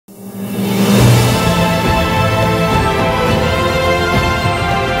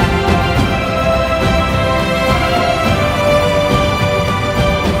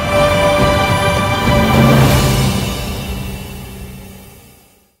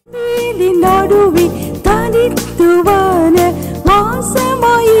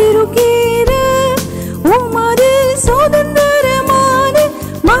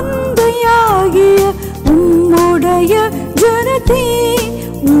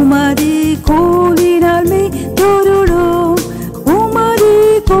உமது கோலினால் மே தொருளோம் உமது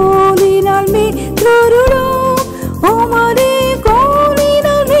கோலினால் மே தொருளோம் உமது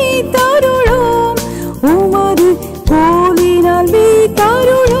கோலினால் மே தருளோம் உமது கோலினால் மே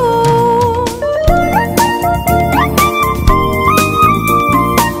தருளோம்.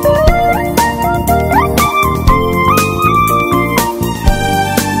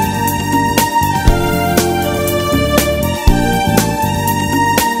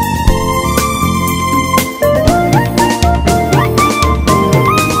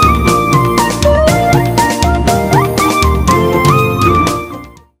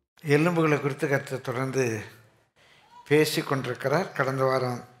 எலும்புகளை குறித்து கர்த்தர் தொடர்ந்து பேசி கொண்டிருக்கிறார். கடந்த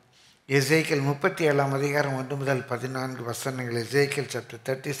வாரம் எசேக்கியேல் 37 அதிகாரம் 1 முதல் 14 வசனங்கள், எசேக்கியேல் chapter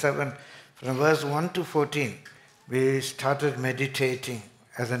 37 from verse 1 to 14 we started meditating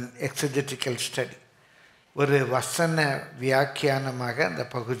as an exegetical study. ஒரு வசன வியாக்கியானமாக அந்த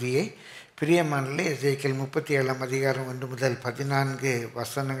பகுதியை பிரியமானலே எசேக்கியேல் 37 அதிகாரம் 1 முதல் 14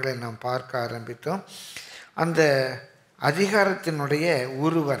 வசனங்களை நாம் பார்க்க ஆரம்பித்தோம். அந்த அதிகாரத்தினுடைய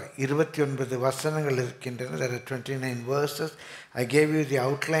உருவர் 29 வசனங்கள் இருக்கின்றன. There are 29 verses. I gave you the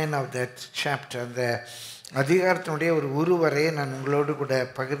outline of that chapter. அந்த அதிகாரத்தினுடைய ஒரு உருவரை நான் உங்களோடு கூட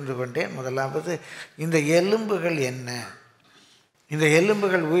பகிர்ந்து கொண்டேன். முதலாவது, இந்த எலும்புகள் என்ன, இந்த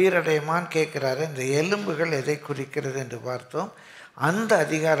எலும்புகள் உயிரடையுமான்னு கேட்குறாரு. இந்த எலும்புகள் எதை குறிக்கிறது என்று பார்த்தோம். அந்த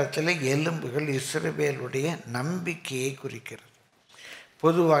அதிகாரத்தில் எலும்புகள் இஸ்ரவேலுடைய நம்பிக்கையை குறிக்கிறது.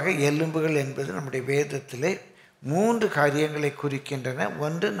 பொதுவாக எலும்புகள் என்பது நம்முடைய வேதத்திலே 3 காரியங்களை குறிக்கின்றன.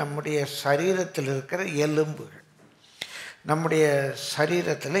 ஒன்று, நம்முடைய சரீரத்தில் இருக்கிற எலும்புகள். நம்முடைய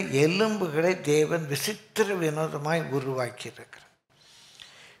சரீரத்தில் எலும்புகளை தேவன் விசித்திர வினோதமாய் உருவாக்கியிருக்கிறார்.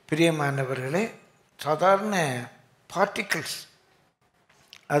 பிரியமானவர்களே, சாதாரண பார்ட்டிகிள்ஸ்,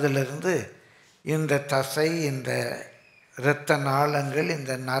 அதிலிருந்து இந்த தசை, இந்த இரத்த நாளங்கள்,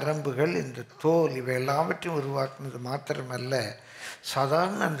 இந்த நரம்புகள், இந்த தோல், இவை எல்லாவற்றையும் உருவாக்குனது மாத்திரமல்ல,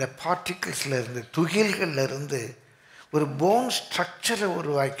 சாதாரண அந்த பார்ட்டிகிள்ஸில் இருந்து, துகில்களில் இருந்து ஒரு போன் ஸ்ட்ரக்சரை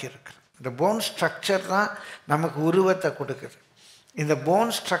உருவாக்கியிருக்கு. இந்த போன் ஸ்ட்ரக்சர் தான் நமக்கு உருவத்தை கொடுக்குது. இந்த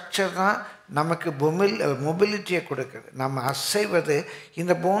போன் ஸ்ட்ரக்சர் தான் நமக்கு மொபிலிட்டியை கொடுக்குது. நம்ம அசைவது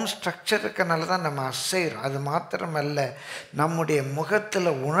இந்த போன் ஸ்ட்ரக்சருக்குனால தான் நம்ம அசைகிறோம். அது மாத்திரமல்ல, நம்முடைய முகத்தில்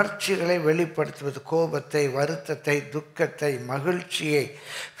உணர்ச்சிகளை வெளிப்படுத்துவது, கோபத்தை, வருத்தத்தை, துக்கத்தை, மகிழ்ச்சியை,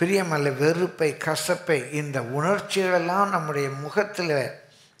 பிரியமல்ல வெறுப்பை, கசப்பை, இந்த உணர்ச்சிகளெல்லாம் நம்முடைய முகத்தில்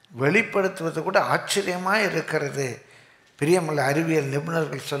வெளிப்படுத்துவது கூட ஆச்சரியமாக இருக்கிறது. பிரியமல்ல அறிவியல்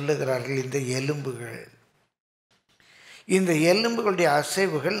நிபுணர்கள் சொல்லுகிறார்கள், இந்த எலும்புகளுடைய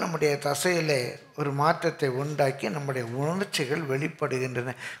அசைவுகள் நம்முடைய தசையில் ஒரு மாற்றத்தை உண்டாக்கி நம்முடைய உணர்ச்சிகள்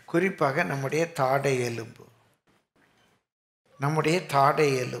வெளிப்படுகின்றன. குறிப்பாக நம்முடைய தாடை எலும்பு,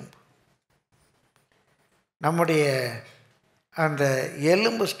 நம்முடைய அந்த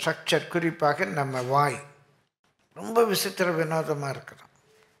எலும்பு ஸ்ட்ரக்சர், குறிப்பாக நம்ம வாய் ரொம்ப விசித்திர வினோதமாக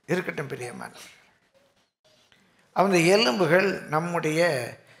இருக்கட்டும் பிரியமானவர்கள். அந்த எலும்புகள் நம்முடைய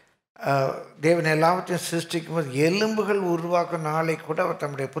தேவன் எல்லாவற்றையும் சிருஷ்டிக்கும் போது எலும்புகள் உருவாக்கும் நாளை கூட அவர்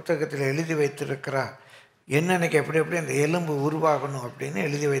தம்முடைய புத்தகத்தில் எழுதி வைத்திருக்கிறார். என்னன்னைக்கு எப்படி அந்த எலும்பு உருவாகணும் அப்படின்னு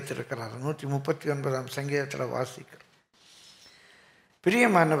எழுதி வைத்திருக்கிறார். 139 சங்கீதத்தில் வாசிக்கிறோம்.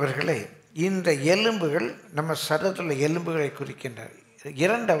 பிரியமானவர்களே, இந்த எலும்புகள் நம்ம சரீரத்தில் எலும்புகளை குறிக்கின்றன.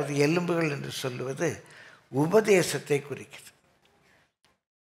 இரண்டாவது, எலும்புகள் என்று சொல்லுவது உபதேசத்தை குறிக்கிறது.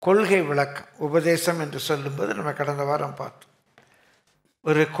 கொள்கை விளக்கம். உபதேசம் என்று சொல்லும்போது நம்ம கடந்த வாரம் பார்த்தோம்,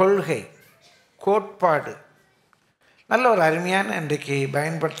 ஒரு கொள்கை, கோட்பாடு. நல்ல ஒரு அருமையான இன்றைக்கு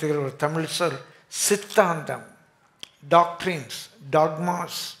பயன்படுத்துகிற ஒரு தமிழ் சொல் சித்தாந்தம், டாக்ட்ரின்ஸ்,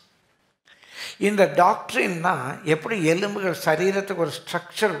 டாக்மாஸ். இந்த டாக்ட்ரின் தான் எப்படி எலும்புகள் சரீரத்துக்கு ஒரு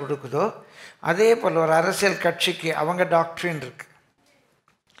ஸ்ட்ரக்சர் கொடுக்குதோ, அதே போல் ஒரு அரசியல் கட்சிக்கு அவங்க டாக்ட்ரின் இருக்கு,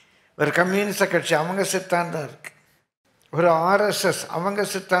 ஒரு கம்யூனிஸ்ட கட்சி அவங்க சித்தாந்தம் இருக்கு, ஒரு ஆர்எஸ்எஸ் அவங்க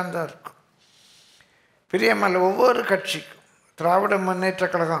சித்தாந்தம் இருக்கும். பிரியமல்ல ஒவ்வொரு கட்சிக்கும், திராவிட முன்னேற்ற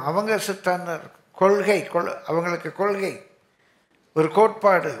கழகம் அவங்க சித்தாந்தம் இருக்கும். கொள்கை, அவங்களுக்கு கொள்கை, ஒரு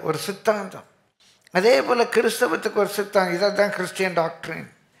கோட்பாடு, ஒரு சித்தாந்தம். அதே போல் கிறிஸ்தவத்துக்கு ஒரு சித்தாந்தம். இதான் கிறிஸ்டியன் டாக்ட்ரின்,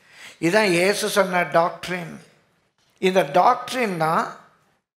 இதுதான் இயேசு சொன்ன டாக்ட்ரின். இந்த டாக்ட்ரின் தான்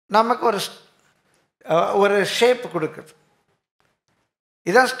நமக்கு ஒரு ஷேப் கொடுக்குது.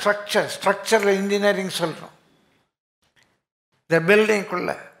 இதுதான் ஸ்ட்ரக்சரில் இன்ஜினியரிங் சொல்கிறோம். இந்த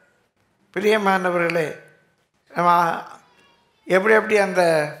பில்டிங்குள்ளே பிரியமானவர்களே நம்ம எப்படி அந்த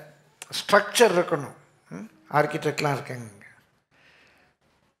ஸ்ட்ரக்சர் இருக்கணும். ஆர்கிடெக்ட்லாம் இருக்காங்க,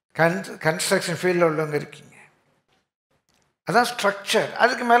 கன்ஸ்ட்ரக்ஷன் ஃபீல்டில் உள்ளவங்க இருக்கீங்க. அதான் ஸ்ட்ரக்சர்.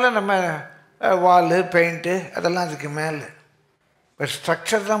 அதுக்கு மேலே நம்ம வாலு, பெயிண்ட்டு அதெல்லாம் அதுக்கு மேலே. பட்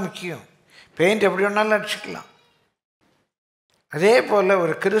ஸ்ட்ரக்சர் தான் முக்கியம். பெயிண்ட் எப்படி வேணாலும் அடிச்சுக்கலாம், அதே போல்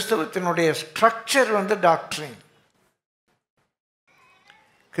ஒரு கிறிஸ்தவத்தினுடைய ஸ்ட்ரக்சர் டாக்ட்ரின்.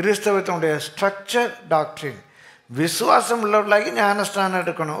 கிறிஸ்தவத்தினுடைய structure doctrine. விசுவாசம் உள்ளவர்களாகி ஞானஸ்நானம்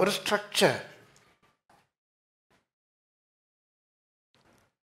எடுக்கணும், ஒரு ஸ்ட்ரக்சர்.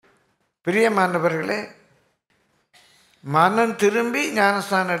 பிரியமானவர்களே, மனம் திரும்பி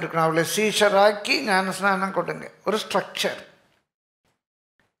ஞானஸ்நானம் எடுக்கணும், அவளை சீஷராக்கி ஞானஸ்நானம் கொடுங்க, ஒரு ஸ்ட்ரக்சர்.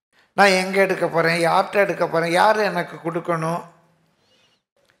 நான் எங்கே எடுக்க போகிறேன், யார்கிட்ட எடுக்க போகிறேன், யார் எனக்கு கொடுக்கணும்,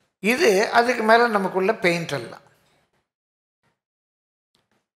 இது அதுக்கு மேலே நமக்குள்ள பெயிண்ட் எல்லாம்.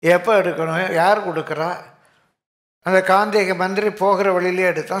 எப்போ எடுக்கணும், யார் கொடுக்குறா? அந்த காந்திக மந்திரி போகிற வழியிலே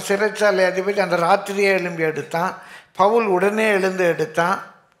எடுத்தான், சிறைச்சாலை அதிபதி அந்த ராத்திரியே எழும்பி எடுத்தான், பவுல் உடனே எழுந்து எடுத்தான்.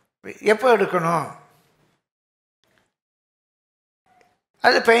 எப்போ எடுக்கணும்?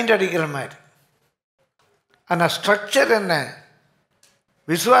 அது பெயிண்ட் அடிக்கிற மாதிரி. ஆனால் ஸ்ட்ரக்சர் என்ன?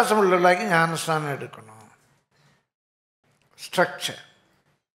 விசுவாசம் உள்ளவர்களாகி ஞானஸ்நானம் எடுக்கணும், ஸ்ட்ரக்சர்.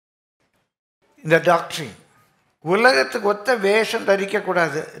 இந்த டாக்ட்ரின் உலகத்துக்கு ஒத்த வேஷம்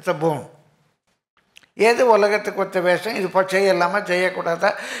தரிக்கக்கூடாது. It's a phone. எது உலகத்துக்கு ஒத்த வேஷம்? இது செய்யலாமா செய்யக்கூடாதா,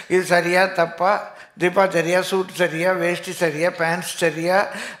 இது சரியா தப்பா, தீபா சரியா, சூட் சரியா, வேஷ்டி சரியா, பேண்ட்ஸ் சரியா,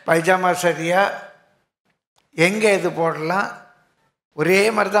 பைஜாமா சரியா, எங்கே இது போடலாம், ஒரே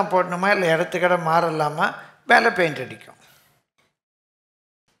மாதிரி தான் போடணுமா, இல்லை இடத்துக்கிட மாறலாமா, மேலே பெயிண்ட் அடிக்கும்.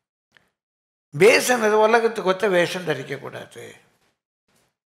 வேஷம் இது உலகத்துக்கு ஒத்த வேஷம் தரிக்கக்கூடாது.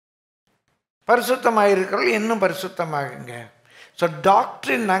 பரிசுத்தமாக இருக்கிறவர்கள் இன்னும் பரிசுத்தமாகுங்க. ஸோ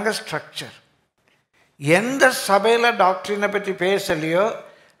டாக்ட்ரின் நாங்கள் ஸ்ட்ரக்சர். எந்த சபையில் டாக்டரினை பற்றி பேசலையோ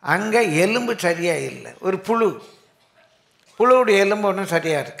அங்கே எலும்பு சரியாக இல்லை. ஒரு புழுவுடைய எலும்பு ஒன்றும்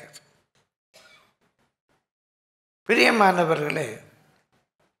சரியாக இருக்குது. பிரியமானவர்களே,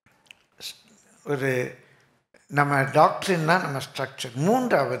 ஒரு நம்ம டாக்டரின்னா நம்ம ஸ்ட்ரக்சர்.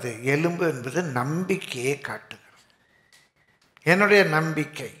 மூன்றாவது எலும்பு என்பது நம்பிக்கையை காட்டுகிறது. என்னுடைய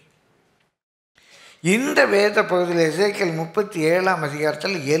நம்பிக்கை. இந்த வேத பகுதியில் எசேக்கியேல் 37ஆம்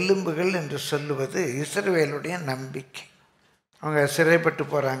அதிகாரத்தில் எலும்புகள் என்று சொல்லுவது இஸ்ரவேலுடைய நம்பிக்கை. அவங்க சிறைப்பட்டு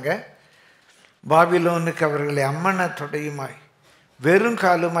போகிறாங்க. பாபிலோனுக்கு அவர்களை அம்மனத்தொடையுமாய் வெறும்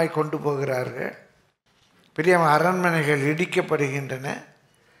காலுமாய் கொண்டு போகிறார்கள். பெரிய அரண்மனைகள் இடிக்கப்படுகின்றன,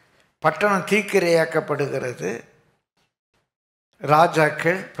 பட்டணம் தீக்கிரையாக்கப்படுகிறது.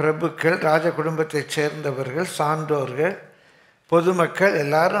 ராஜாக்கள், பிரபுக்கள், ராஜ குடும்பத்தைச் சேர்ந்தவர்கள், சான்றோர்கள், பொதுமக்கள்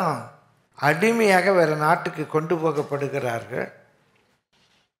எல்லாரும் அடிமையாக வேறு நாட்டுக்கு கொண்டு போகப்படுகிறார்கள்.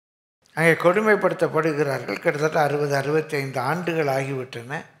 அங்கே கொடுமைப்படுத்தப்படுகிறார்கள். கிட்டத்தட்ட 60-65 ஆண்டுகள்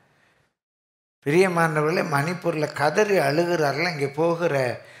ஆகிவிட்டன. பிரியமானவர்களே, மணிப்பூரில் கதறி அழுகிறார்கள். அங்கே போகிற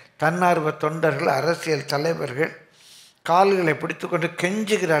தன்னார்வ தொண்டர்கள், அரசியல் தலைவர்கள் கால்களை பிடித்து கொண்டு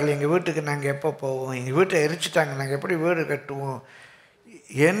கெஞ்சுகிறார்கள், எங்கள் வீட்டுக்கு நாங்கள் எப்போ போவோம், எங்கள் வீட்டை எரிச்சிட்டாங்க, நாங்கள் எப்படி வீடு கட்டுவோம்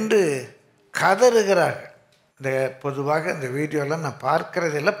என்று கதறுகிறார்கள். இந்த பொதுவாக இந்த வீடியோலாம் நான்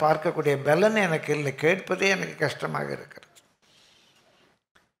பார்க்கறதில்லை, பார்க்கக்கூடிய பலன் எனக்கு இல்லை, கேட்பதே எனக்கு கஷ்டமாக இருக்கிறது.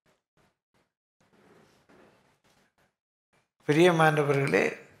 பிரியமானவர்களே,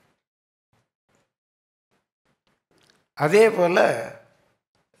 அதே போல்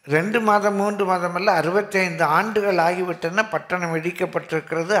 2 மாதம் 3 மாதம் அல்ல, 65 ஆண்டுகள் ஆகிவிட்டன. பட்டணம்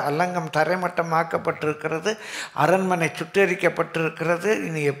இடிக்கப்பட்டிருக்கிறது, அலங்கம் தரைமட்டமாக்கப்பட்டிருக்கிறது, அரண்மனை சுட்டெரிக்கப்பட்டிருக்கிறது.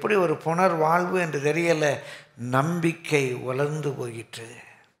 இனி எப்படி ஒரு புனர்வாழ்வு என்று தெரியலை. நம்பிக்கை உலர்ந்து போயிற்று.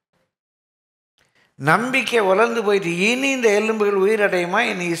 நம்பிக்கை உலர்ந்து போயிட்டு இனி இந்த எலும்புகள் உயிரடையுமா?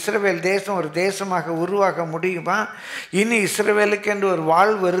 இனி இஸ்ரவேல் தேசம் ஒரு தேசமாக உருவாக முடியுமா? இனி இஸ்ரவேலுக்கு என்று ஒரு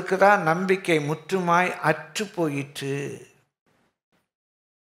வாழ்வு இருக்குதா? நம்பிக்கை முற்றுமாய் அற்று போயிற்று.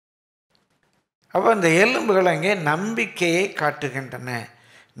 அப்போ அந்த எலும்புகள் அங்கே நம்பிக்கையை காட்டுகின்றன.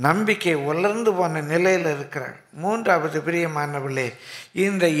 நம்பிக்கை உலர்ந்து போன நிலையில் இருக்கிறார். மூன்றாவது பிரியமானவர்களே,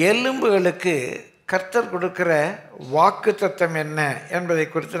 இந்த எலும்புகளுக்கு கர்த்தர் கொடுக்கிற வாக்குத்தத்தம் என்ன என்பதை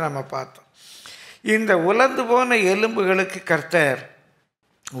குறித்து நம்ம பார்த்தோம். இந்த உலர்ந்து போன எலும்புகளுக்கு கர்த்தர்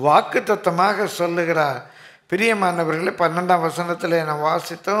வாக்குத்தத்தமாக சொல்லுகிறார். பிரியமானவர்களே, 12ஆம் வசனத்தில் நான்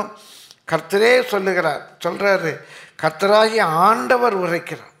வாசித்தோம். கர்த்தரே சொல்கிறாரு, கர்த்தராகிய ஆண்டவர்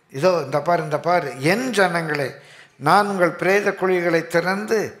உரைக்கிறார். இதோ இந்த பாரு, என் ஜனங்களே, நான் உங்கள் பிரேத குழிகளை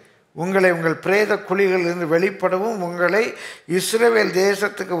திறந்து உங்களை உங்கள் பிரேத குழிகளிலிருந்து வெளிப்படவும் உங்களை இஸ்ரவேல்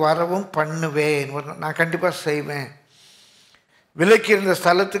தேசத்துக்கு வரவும் பண்ணுவேன். நான் கண்டிப்பாக செய்வேன். விலக்கி இருந்த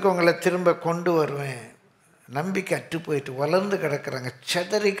ஸ்தலத்துக்கு உங்களை திரும்ப கொண்டு வருவேன். நம்பிக்கை அற்று போயிட்டு வளர்ந்து கிடக்கிறாங்க,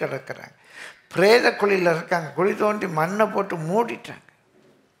 செதறி கிடக்கிறாங்க, பிரேத குழியில் இருக்காங்க. குழி தோண்டி மண்ணை போட்டு மூடிட்டாங்க.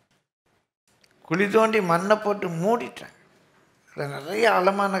 அதில் நிறைய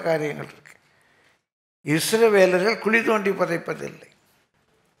ஆழமான காரியங்கள் இருக்கு. இஸ்ரவேலர்கள் குழி தோண்டி புதைப்பதில்லை.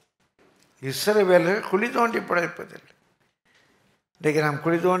 இன்றைக்கு நாம்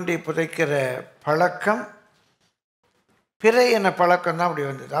குழி தோண்டி புதைக்கிற பழக்கம் பிறை என பழக்கம் தான் அப்படி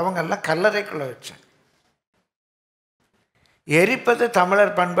வந்தது. அவங்கெல்லாம் கல்லறைக்குள்ளே வச்சாங்க. எரிப்பது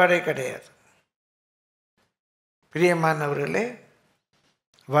தமிழர் பண்பாடே கிடையாது. பிரியமானவர்களே,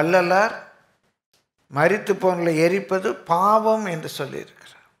 வள்ளலார் மரித்து போனவர்களை எரிப்பது பாவம் என்று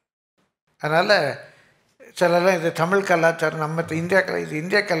சொல்லியிருக்கிறார். அதனால் சிலலாம் இது தமிழ் கலாச்சாரம், நம்ம இது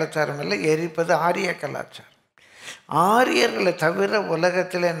இந்திய கலாச்சாரம் இல்லை, எரிப்பது ஆரிய கலாச்சாரம். ஆரியர்களை தவிர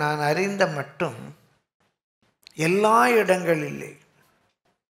உலகத்தில் நான் அறிந்த மட்டும் எல்லா இடங்களிலே,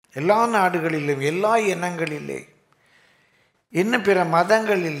 எல்லா நாடுகளிலும், எல்லா இனங்களிலே, இன்னும் பிற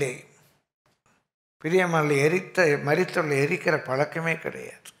மதங்களிலே பிரியமான மரித்தவர்களை எரிக்கிற பழக்கமே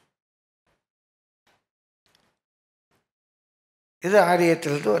கிடையாது. இது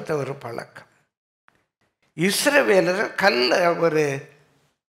ஆரியத்திலிருந்து ஒருத்த ஒரு பழக்கம். இஸ்ரவேலர்கள் ஒரு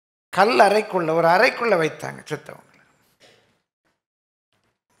ஒரு அறைக்குள்ள வைத்தாங்க செத்தவங்க.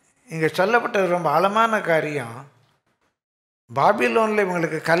 இங்கே சொல்லப்பட்ட ரொம்ப ஆழமான காரியம், பாபிலோனில்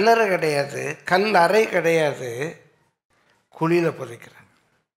இவங்களுக்கு கல்லறை கிடையாது, கல் அறை கிடையாது, குழியில் புதைக்கிறாங்க,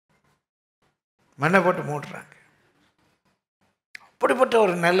 மண்ணை போட்டு மூடுறாங்க. அப்படிப்பட்ட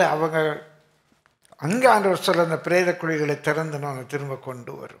ஒரு நிலை. அவங்க அங்கே ஆண்டவர் சொல்ல, அந்த பிரேத குழிகளை திறந்து நான் திரும்ப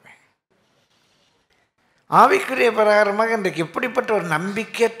கொண்டு வருவேன். ஆவிக்குரிய பிரகாரமாக இன்றைக்கு இப்படிப்பட்ட ஒரு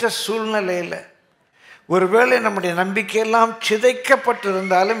நம்பிக்கையற்ற சூழ்நிலையில் ஒருவேளை நம்முடைய நம்பிக்கையெல்லாம்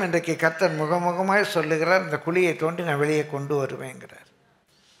சிதைக்கப்பட்டிருந்தாலும் இன்றைக்கு கர்த்தர் முகமுகமாய் சொல்லுகிறார், இந்த குழியை தோண்டி நான் வெளியே கொண்டு வருவேங்கிறார்.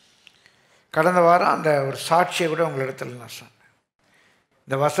 கடந்த வாரம் அந்த ஒரு சாட்சியை கூட உங்களிடத்தில் நான் சொன்னேன்.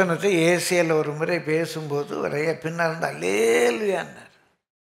 இந்த வசனத்தை ஏசியில் ஒரு முறை பேசும்போது வரைய பின்னால் இருந்து அல்லேலூயான்னார்.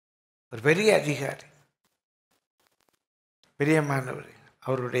 ஒரு பெரிய அதிகாரி, பிரியமானவர்,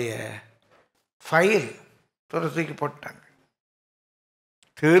 அவருடைய ஃபைல் தூக்கி போட்டாங்க.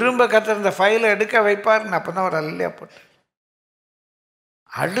 திரும்ப கர்த்தர் இந்த ஃபைலை எடுக்க வைப்பார்னு அப்போ தான் அவர் அல்லையா போட்டார்.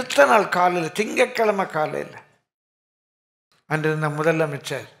 அடுத்த நாள் காலையில், திங்கட்கிழமை காலையில், அன்று இருந்த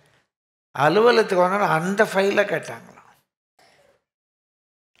முதலமைச்சர் அலுவலகத்துக்கு வந்தோன்னா அந்த ஃபைலை கேட்டாங்களாம்.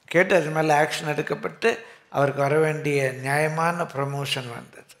 கேட்டு அது மேலே ஆக்ஷன் எடுக்கப்பட்டு அவருக்கு வர வேண்டிய நியாயமான ப்ரமோஷன்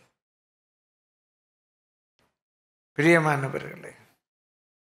வந்தது. பிரியமானவர்களே,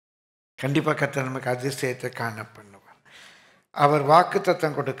 கண்டிப்பாக கர்த்தர் நமக்கு அதிசயத்தை காண பண்ணுவார். அவர்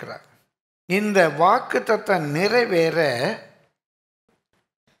வாக்குத்தத்தம் கொடுக்கிறார். இந்த வாக்குத்தத்தம் நிறைவேற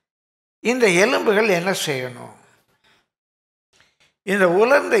இந்த எலும்புகள் என்ன செய்யணும்? இந்த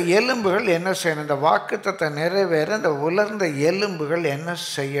உலர்ந்த எலும்புகள் என்ன செய்யணும்? இந்த வாக்குத்தத்தம் நிறைவேற இந்த உலர்ந்த எலும்புகள் என்ன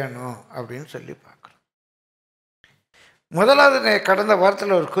செய்யணும் அப்படின்னு சொல்லி பார்க்குறோம். முதலாவது கடந்த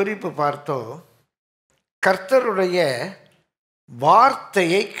வாரத்தில் ஒரு குறிப்பு பார்த்தோம். கர்த்தருடைய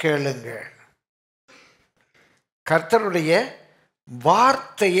வார்த்தையை கேளுங்கள். கர்த்தருடைய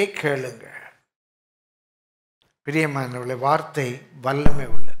வார்த்தையை கேளுங்க. பிரியமானவர்களே, வார்த்தை வல்லமை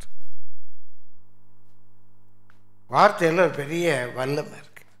உள்ளது. வார்த்தையில் ஒரு பெரிய வல்லமை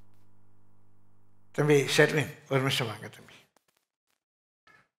இருக்கு. தம்பி ஷெர்வின், ஒரு நிமிஷம் வாங்க தம்பி.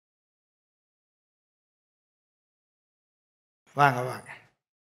 வாங்க வாங்க,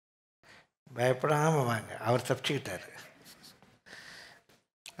 பயப்படாமல் வாங்க. அவர் தப்பிச்சுக்கிட்டாரு.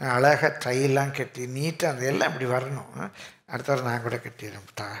 அழகாக டையெல்லாம் கட்டி நீட்டாக அந்த எல்லாம் இப்படி வரணும். அடுத்த வாரம் நான் கூட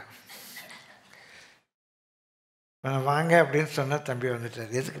கட்டிடுறேன்ட்டா. வாங்க அப்படின்னு சொன்னால் தம்பி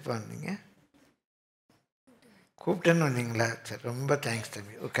வந்துட்டார். எதுக்குப்பா வந்தீங்க? கூப்பிட்டேன்னு வந்தீங்களா? சரி, ரொம்ப தேங்க்ஸ்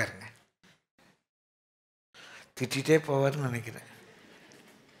தம்பி, உட்காருங்க. திட்டிகிட்டே போவார்னு நினைக்கிறேன்.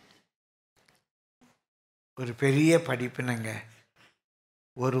 ஒரு பெரிய படிப்புனங்க.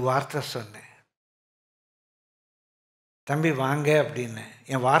 ஒரு வார்த்தை சொன்னேன், தம்பி வாங்க அப்படின்னு.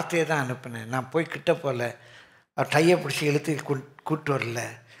 என் வார்த்தையை தான் அனுப்பினேன். நான் போய் கிட்ட போகல. அவர் டையை பிடிச்சி இழுத்து கூட்டு வரல,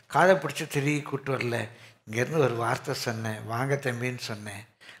 காதை பிடிச்சி திரும்பி கூட்டு வரல. இங்கேருந்து ஒரு வார்த்தை சொன்னேன், வாங்க தம்பின்னு சொன்னேன்.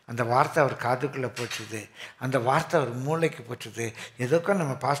 அந்த வார்த்தை அவர் காதுக்குள்ளே போச்சுது. அந்த வார்த்தை அவர் மூளைக்கு போச்சுது. எதோக்கோ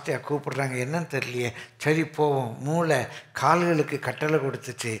நம்ம பாஸ்டையாக கூப்பிடுறாங்க, என்னன்னு தெரியலையே, சரி போவோம். மூளை கால்களுக்கு கட்டளை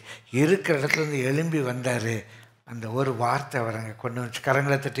கொடுத்துச்சு. இருக்கிற இடத்துலேருந்து எழும்பி வந்தார். அந்த ஒரு வார்த்தை அவர் அங்கே கொண்டு வந்துச்சு.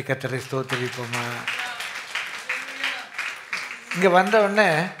 கரங்களை தட்டி கர்த்தரை ஸ்தோத்திரிப்போமா. இங்கே வந்த உடனே,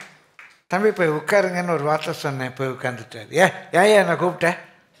 தம்பி போய் உட்காருங்கன்னு ஒரு வார்த்தை சொன்னேன், போய் உட்காந்துட்டார். ஏன் என்னை கூப்பிட்டேன்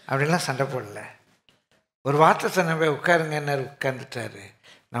அப்படின்லாம் சண்டை போடல. ஒரு வார்த்தை சொன்னேன், போய் உட்காருங்கன்னு உட்காந்துட்டாரு.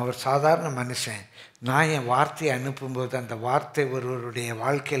 நான் ஒரு சாதாரண மனுஷன். நான் என் வார்த்தையை அனுப்பும்போது அந்த வார்த்தை ஒருவருடைய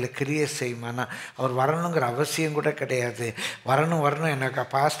வாழ்க்கையில் கிரியை செய்யுமானா அவர் வரணுங்கிற அவசியம் கூட கிடையாது. வரணும் எனக்கு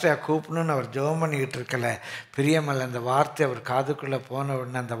பாஸ்டாக கூப்பிடணுன்னு அவர் ஜெபம் பண்ணிக்கிட்டு இருக்கல. பிரியமல்ல, அந்த வார்த்தை அவர் காதுக்குள்ளே போன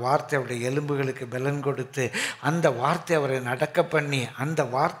உடனே அந்த வார்த்தை அவருடைய எலும்புகளுக்கு பலன் கொடுத்து, அந்த வார்த்தை அவரை நடக்க பண்ணி, அந்த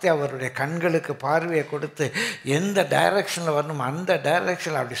வார்த்தை அவருடைய கண்களுக்கு பார்வையை கொடுத்து, எந்த டைரக்ஷனில் வரணும் அந்த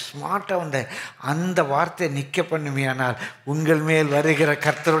டைரக்ஷனில் அப்படி ஸ்மார்ட்டாக உண்டு அந்த வார்த்தையை நிற்க பண்ணுமையானால் உங்கள் மேல் வருகிற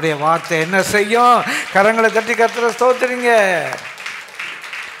கர்த்தருடைய வார்த்தை என்ன செய்யும்? கரங்களை தட்டி கர்த்தரை ஸ்தோத்திரிங்க.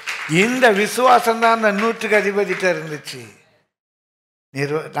 இந்த விசுவாசம் தான் அந்த 100க்கு அதிபதிட்ட இருந்துச்சு.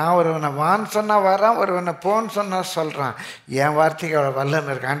 நான் ஒருவனை வான்னு சொன்னால் வரான், ஒருவனை போன்னு சொன்னால் சொல்கிறான். என் வார்த்தைக்கு அவ்வளோ வல்லமை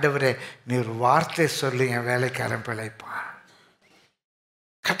இருக்கு. ஆண்டவரே, நீ ஒரு வார்த்தை சொல்லி என் வேலைக்காரன் பிழைப்பான்.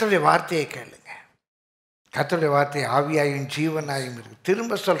 கர்த்தருடைய வார்த்தையை கேளுங்க. கர்த்தருடைய வார்த்தை ஆவியாயும் ஜீவனாயும் இருக்கு.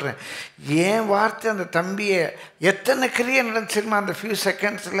 திரும்ப சொல்கிறேன், என் வார்த்தை அந்த தம்பியை எத்தனை கிரியை நடந்துச்சுமா அந்த ஃபியூ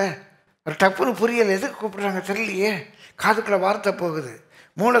செகண்ட்ஸில். ஒரு டப்புன்னு புரியலை, எதுக்கு கூப்பிட்றாங்க தெரியலையே. காதுக்குள்ள வார்த்தை போகுது.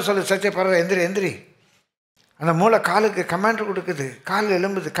 மூளை சொல்லு, சச்சை பரவாயில்ல, எந்திரி எந்திரி. அந்த மூளை காலுக்கு கமாண்ட் கொடுக்குது, கால்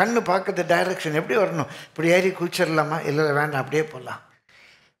எலும்புது, கண்ணு பார்க்குது டைரக்ஷன் எப்படி வரணும். இப்படி ஏறி கூச்சிடலாமா, இல்லை வேண்டாம் அப்படியே போகலாம்.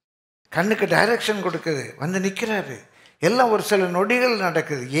 கண்ணுக்கு டைரக்ஷன் கொடுக்குது, வந்து நிற்கிறாரு. எல்லாம் ஒரு சில நொடிகள்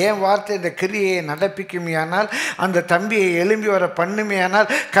நடக்குது. ஏன் வார்த்தை இந்த கிரியை நடப்பிக்குமையானால், அந்த தம்பியை எலும்பி வர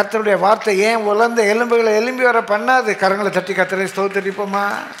பண்ணுமையானால், கர்த்தருடைய வார்த்தை ஏன் உலர்ந்த எலும்புகளை எலும்பி வர பண்ணாது? கரங்களை தட்டி கர்த்தரை ஸ்தோத்திரிப்போமா?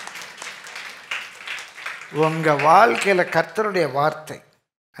 உங்கள் வாழ்க்கையில் கர்த்தருடைய வார்த்தை,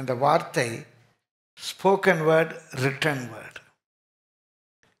 அந்த வார்த்தை ஸ்போக்கன் வேர்ட், ரிட்டன் வேர்ட்.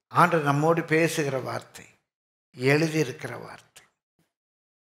 ஆண்டவர் நம்மோடு பேசுகிற வார்த்தை, எழுதியிருக்கிற வார்த்தை.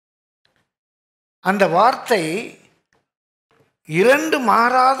 அந்த வார்த்தை 2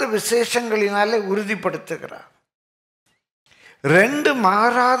 மாறாத விசேஷங்களினாலே உறுதிப்படுத்துகிறார். 2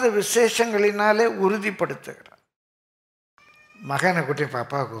 மாறாத விசேஷங்களினாலே உறுதிப்படுத்துகிறார். மகனை கூட்டி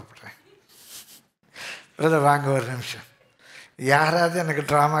பாப்பா கூப்பிட்றேன். பிரதர் வாங்க ஒரு நிமிஷம். யாராவது எனக்கு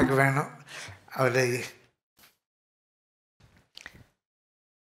ட்ராமாக்கு வேணும். அவரை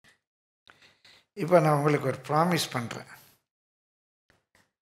இப்போ நான் உங்களுக்கு ஒரு ப்ராமிஸ் பண்ணுறேன்.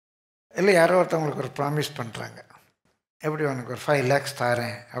 இல்லை யாரோ ஒருத்தவங்களுக்கு ஒரு ப்ராமிஸ் பண்ணுறாங்க. எப்படி உனக்கு ஒரு 5 lakhs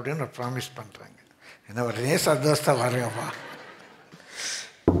தரேன் அப்படின்னு ஒரு ப்ராமிஸ் பண்ணுறாங்க. என்ன ஒரே சந்தோஷத்தை வரையப்பா.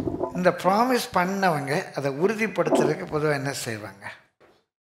 இந்த ப்ராமிஸ் பண்ணவங்க அதை உறுதிப்படுத்துறதுக்கு பொதுவாக என்ன செய்வாங்க?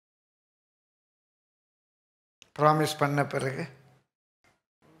 ப்ராமிஸ் பண்ண பிறகு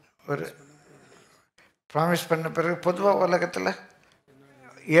பொதுவாக உலகத்தில்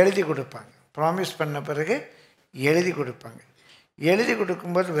எழுதி கொடுப்பாங்க. ப்ராமிஸ் பண்ண பிறகு எழுதி கொடுப்பாங்க. எழுதி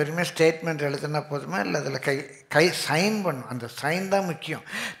கொடுக்கும்போது வெறுமே ஸ்டேட்மெண்ட் எழுதுனா போதுமா, இல்லை அதில் கை சைன் பண்ணும். அந்த சைன் தான் முக்கியம்.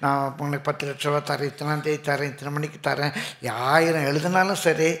 நான் உங்களுக்கு 10 லட்ச ரூபா தரேன், இத்தனாம் தேதி தரேன், இத்தனை மணிக்கு தரேன், 1000 எழுதினாலும்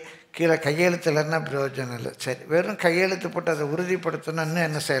சரி, கீழே கையெழுத்து இல்லைன்னா பிரயோஜனம் இல்லை. சரி, வெறும் கையெழுத்து போட்டு அதை உறுதிப்படுத்தணும். இன்னும்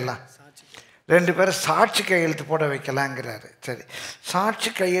என்ன செய்யலாம்? 2 பேரும் சாட்சி கையெழுத்து போட வைக்கலாங்கிறாரு. சரி, சாட்சி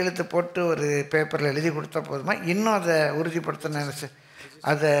கையெழுத்து போட்டு ஒரு பேப்பரில் எழுதி கொடுத்தா போதுமா? இன்னும் அதை உறுதிப்படுத்தணும். நினச்சி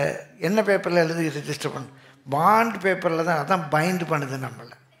அதை என்ன பேப்பரில் எழுதி ரிஜிஸ்டர் பண்ணணும்? பாண்ட் பேப்பரில் தான். அதான் பைண்ட் பண்ணுது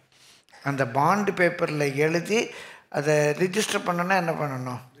நம்மளை. அந்த பாண்டு பேப்பரில் எழுதி அதை ரிஜிஸ்டர் பண்ணணுன்னா என்ன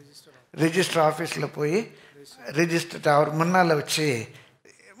பண்ணணும்? ரிஜிஸ்டர் ஆஃபீஸில் போய் ரிஜிஸ்டர் அவர் முன்னால் வச்சு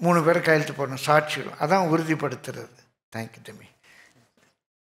 3 பேர் கையெழுத்து போடணும், சாட்சிடும். அதான் உறுதிப்படுத்துறது. தேங்க்யூ தம்பி,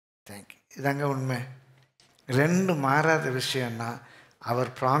 தேங்க்யூ. இதாங்க உண்மை. 2 மாறாத விஷயம்னா அவர்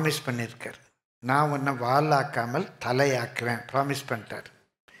ப்ராமிஸ் பண்ணியிருக்கார். நான் உன்னை வாலாக்காமல் தலையாக்குவேன், ப்ராமிஸ் பண்ணிட்டார்.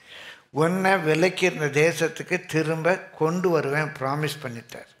 உன்னை விலக்கி இருந்த தேசத்துக்கு திரும்ப கொண்டு வருவேன், ப்ராமிஸ்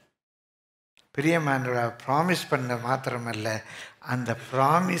பண்ணிட்டார். பிரியமானவர்களே, ப்ராமிஸ் பண்ண மாத்திரமல்ல, அந்த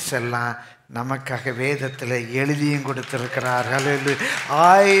ப்ராமிஸ் எல்லாம் நமக்காக வேதத்தில் எழுதியும் கொடுத்திருக்கிறார்கள்.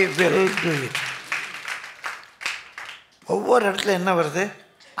 I will do it. ஒவ்வொரு இடத்துல என்ன வருது?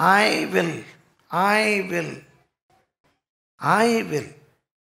 I will, I will, I will.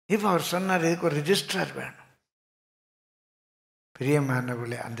 இப்போ அவர் சொன்னார், இதுக்கு ஒரு ரிஜிஸ்டர் வேணும்.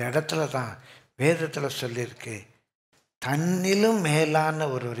 பிரியமானவர்களே, அந்த இடத்துல தான் வேதத்தில் சொல்லியிருக்கு, தன்னிலும் மேலான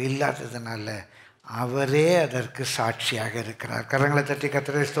ஒருவர் இல்லாததுனால அவரே அதற்கு சாட்சியாக இருக்கிறார். கரங்களை தட்டி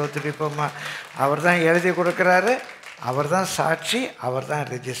கர்த்தரை ஸ்தோத்திரிப்போமா? அவர் தான் எழுதி கொடுக்குறாரு, அவர் தான் சாட்சி, அவர் தான்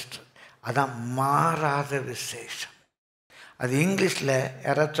ரெஜிஸ்டர். அதான் மாறாத விசேஷம். அது இங்கிலீஷில்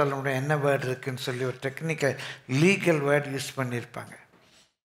யாராவது சொல்ல முடியும் என்ன வேர்டு இருக்குதுன்னு சொல்லி ஒரு டெக்னிக்கல் லீகல் வேர்டு யூஸ் பண்ணியிருப்பாங்க.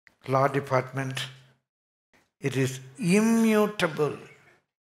 லா department, it is immutable.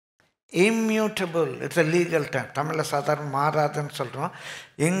 Immutable, it's a legal term. தமிழில் சாதாரண மாறாதுன்னு சொல்கிறோம்.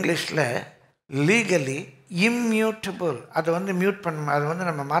 இங்கிலீஷில் லீகலி இம்மியூட்டபிள். அதை வந்து மியூட் பண்ண, அதை வந்து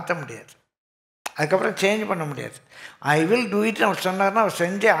நம்ம மாற்ற முடியாது, அதுக்கப்புறம் சேஞ்ச் பண்ண முடியாது. ஐ வில் டூ இட் அவர் சொன்னார்னா அவர்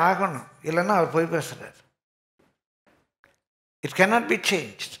செஞ்சே ஆகணும், இல்லைன்னா அவர் போய் பேசுகிறார். It cannot be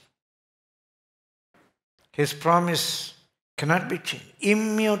changed. His promise cannot be changed.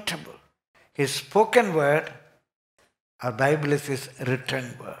 Immutable. His spoken word, our Bible is his written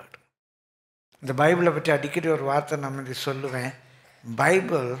word. இந்த பைபிளை பற்றி அடிக்கடி ஒரு வார்த்தை நம்ம இது சொல்லுவேன்.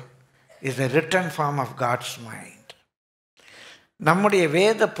 Bible is a written form of God's mind. நம்முடைய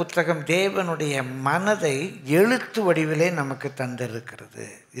வேத புத்தகம் தேவனுடைய மனதை எழுத்து வடிவிலே நமக்கு தந்திருக்கிறது.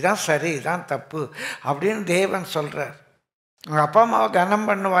 இதான் சரி, இதான் தப்பு அப்படின்னு தேவன் சொல்கிறார். உங்கள் அப்பா அம்மாவை கனம்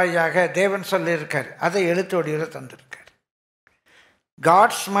பண்ணுவாயாக தேவன் சொல்லியிருக்கார். அதை எழுத்து வடிவில் தந்திருக்கார்.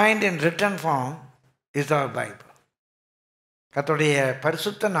 God's mind in return form is our Bible. கர்த்தருடைய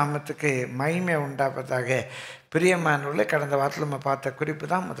பரிசுத்த நாமத்துக்கு மகிமை உண்டாவதாக. பிரியமானவர்களே, கடந்த வாரத்தில் நம்ம பார்த்த குறிப்பு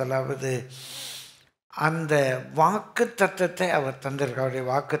தான் முதலாவது. அந்த வாக்கு தத்தத்தை அவர் தந்திருக்கார். அவருடைய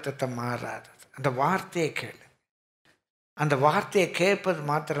வாக்கு தத்தம் மாறாதது. அந்த வார்த்தையை கேளு. அந்த வார்த்தையை கேட்பது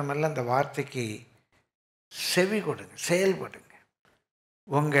மாத்திரமல்ல, அந்த வார்த்தைக்கு செவி கொடுங்க, செயல்படுங்க.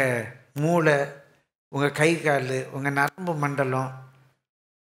 உங்கள் மூளை, உங்கள் கை கால், உங்கள் நரம்பு மண்டலம்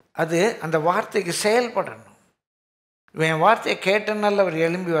அது அந்த வார்த்தைக்கு செயல்படணும். என் வார்த்தையை கேட்டனால அவர்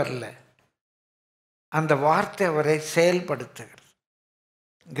எழும்பி வரல, அந்த வார்த்தை அவரை செயல்படுத்துகிறது.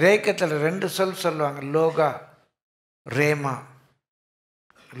 கிரேக்கத்தில் 2 சொல் சொல்லுவாங்க, லோகா ரேமா.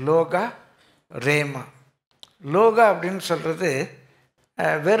 லோகா ரேமா. லோகா அப்படின்னு சொல்கிறது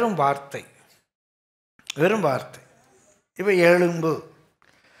வெறும் வார்த்தை, வெறும் வார்த்தை. இப்போ எலும்பு,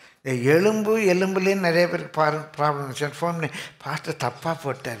 எலும்புலேன்னு நிறைய பேருக்கு ப்ராப்ளம் இருந்துச்சு. ஃபோன் பண்ணி பாஸ்டர் தப்பாக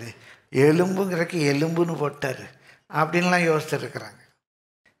போட்டார், எலும்புங்கிறதுக்கு எலும்புன்னு போட்டார் அப்படின்லாம் யோசிச்சுருக்குறாங்க.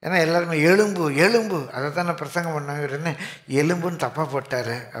 ஏன்னா எல்லாருமே எலும்பு அதை தான் நான் பிரசங்கம் பண்ணாங்க. என்ன எலும்புன்னு தப்பாக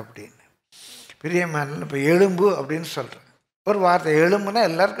போட்டார் அப்படின்னு. பிரியமான இப்போ எலும்பு அப்படின்னு சொல்கிறேன் ஒரு வார்த்தை. எலும்புனா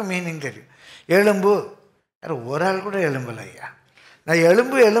எல்லாருக்கும் மீனிங் தெரியும். எலும்பு யார் ஒரு ஆள் கூட எலும்பலை ஐயா. நான்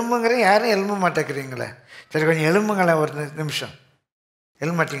எலும்புங்கிறேன், யாரும் எலும்ப மாட்டேங்கிறீங்களே. சரி கொஞ்சம் எலும்புங்களேன், ஒரு நிமிஷம்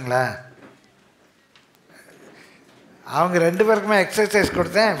எலும்ப மாட்டிங்களா? அவங்க 2 பேருக்குமே எக்ஸசைஸ்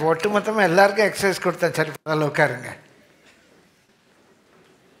கொடுத்தேன், ஒட்டு மொத்தமாக எல்லாருக்கும் எக்ஸசைஸ் கொடுத்தேன். சரி பரவாயில்ல, உட்காருங்க.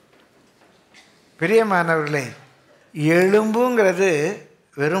 பிரியமானவர்களே, எலும்புங்கிறது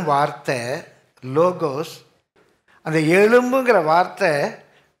வெறும் வார்த்தை, லோகோஸ். அந்த எலும்புங்கிற வார்த்தை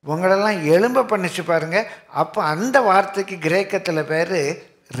உங்களெல்லாம் எலும்ப பண்ணிச்சு பாருங்க. அப்போ அந்த வார்த்தைக்கு கிரேக்கத்தில் பேர்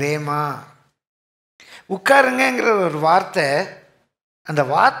ரேமா. உட்காருங்கிற ஒரு வார்த்தை, அந்த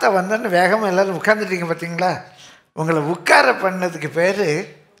வார்த்தை வந்தோன்னு வேகமாக எல்லோரும் உட்காந்துட்டீங்க பார்த்தீங்களா? உங்களை உட்கார பண்ணதுக்கு பேர்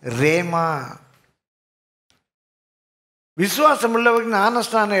ரேமா. விசுவாசம் உள்ளவர்கள்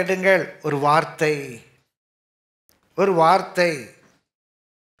ஞானஸ்நானம் எடுங்கள், ஒரு வார்த்தை, ஒரு வார்த்தை.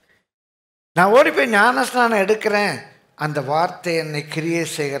 நான் ஓடி போய் ஞானஸ்நானம் எடுக்கிறேன், அந்த வார்த்தை என்னை கிரியை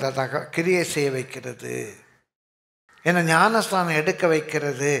செய்ய வைக்கிறது, என்னை ஞானஸ்நானம் எடுக்க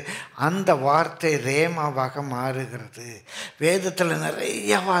வைக்கிறது. அந்த வார்த்தை ரேமாவாக மாறுகிறது. வேதத்தில்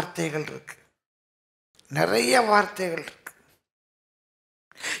நிறைய வார்த்தைகள் இருக்கு, நிறைய வார்த்தைகள் இருக்கு.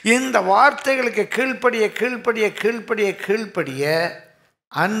 இந்த வார்த்தைகளுக்கு கீழ்ப்படிய கீழ்ப்படிய கீழ்ப்படிய கீழ்ப்படிய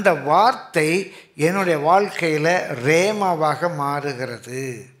அந்த வார்த்தை என்னுடைய வாழ்க்கையில் ரேமாவாக மாறுகிறது.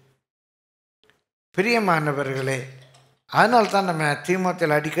 பிரியமானவர்களே, அதனால்தான் நம்ம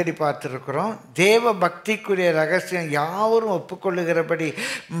தீமோத்தேயுவில் அடிக்கடி பார்த்துருக்குறோம், தேவ பக்திக்குரிய ரகசியம் யாவரும் ஒப்புக்கொள்ளுகிறபடி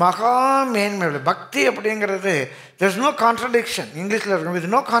மகா மேன்மை. பக்தி அப்படிங்கிறது there's no contradiction. இங்கிலீஷில் இருக்கும், with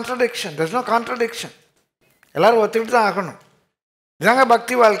no contradiction, there's no contradiction. எல்லோரும் ஒத்துக்கிட்டு தான் ஆகணும். இதாங்க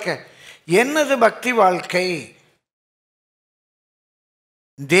பக்தி வாழ்க்கை. என்னது பக்தி வாழ்க்கை?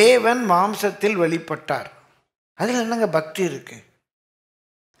 தேவன் மாம்சத்தில் வெளிப்பட்டார், அதில் என்னங்க பக்தி இருக்கு?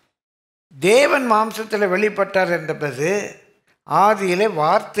 தேவன் மாம்சத்தில் வெளிப்பட்டார் என்பது, ஆதியிலே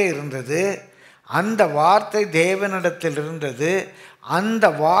வார்த்தை இருந்தது, அந்த வார்த்தை தேவனிடத்தில் இருந்தது, அந்த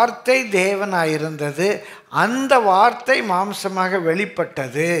வார்த்தை தேவனாயிருந்தது, அந்த வார்த்தை மாம்சமாக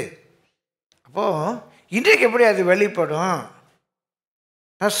வெளிப்பட்டது. அப்போது இன்றைக்கு எப்படி அது வெளிப்படும்?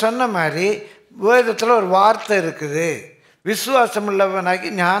 நான் சொன்ன மாதிரி வேதத்தில் ஒரு வார்த்தை இருக்குது. விசுவாசம் உள்ளவனாகி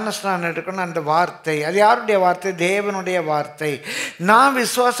ஞானஸ்நானம் எடுக்கணும். அந்த வார்த்தை அது யாருடைய வார்த்தை? தேவனுடைய வார்த்தை. நான்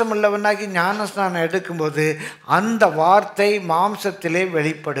விசுவாசம் உள்ளவனாகி ஞானஸ்நானம் எடுக்கும்போது அந்த வார்த்தை மாம்சத்திலே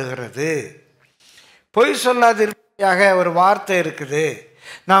வெளிப்படுகிறது. பொய் சொல்லாதிருப்பதாக ஒரு வார்த்தை இருக்குது.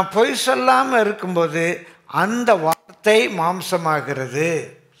 நான் பொய் சொல்லாமல் இருக்கும்போது அந்த வார்த்தை மாம்சமாகிறது.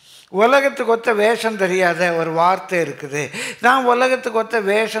 உலகத்துக்கு ஒத்த வேஷம் தெரியாத ஒரு வார்த்தை இருக்குது. நான் உலகத்துக்கு ஒத்த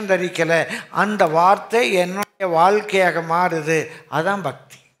வேஷம் தரிக்கலை, அந்த வார்த்தை என்னுடைய வாழ்க்கையாக மாறுது. அதான்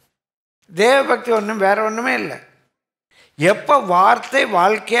பக்தி. தேவ பக்தி ஒன்றும் வேற ஒன்றுமே இல்லை. எப்போ வார்த்தை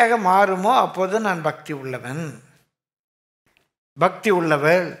வாழ்க்கையாக மாறுமோ அப்போது நான் பக்தி உள்ளவன், பக்தி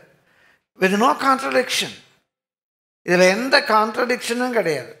உள்ளவள். With no contradiction. இதில் எந்த கான்ட்ரடிக்ஷனும்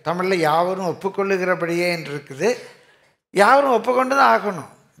கிடையாது. தமிழில் யாவரும் ஒப்புக்கொள்ளுகிறபடியே என்று இருக்குது. யாவரும் ஒப்புக்கொண்டு தான்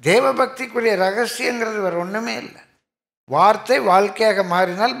ஆகணும். தேவ பக்திக்குரிய ரகசியங்கிறது வேறு ஒன்றுமே இல்லை. வார்த்தை வாழ்க்கையாக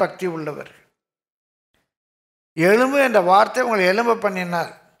மாறினால் பக்தி உள்ளவர். எலும்பு என்ற வார்த்தை உங்களை எலும்ப பண்ணினால்,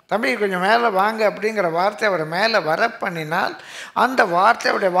 தம்பி கொஞ்சம் மேலே வாங்க அப்படிங்கிற வார்த்தை அவரை மேலே வர பண்ணினால் அந்த வார்த்தை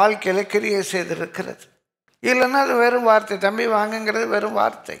அவருடைய வாழ்க்கையில் கிரியை செய்திருக்கிறது. இல்லைன்னா அது வெறும் வார்த்தை. தம்பி வாங்குங்கிறது வெறும்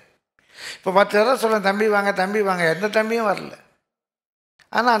வார்த்தை. இப்போ 10 தடவை சொல்ல தம்பி வாங்க தம்பி வாங்க, எந்த தம்பியும் வரல.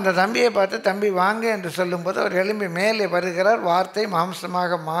 ஆனால் அந்த தம்பியை பார்த்து தம்பி வாங்க என்று சொல்லும்போது அவர் எழும்பி மேலே வருகிறார், வார்த்தை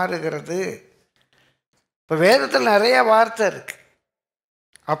மாம்சமாக மாறுகிறது. இப்போ வேதத்தில் நிறைய வார்த்தை இருக்குது,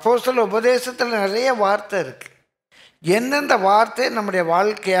 அப்போஸ்தலர் உபதேசத்தில் நிறைய வார்த்தை இருக்குது. எந்தெந்த வார்த்தை நம்முடைய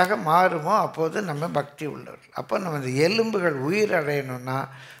வாழ்க்கையாக மாறுமோ அப்போது நம்ம பக்தி உள்ளவர்கள். அப்போ நம்ம இந்த எலும்புகள் உயிர் அடையணும்னா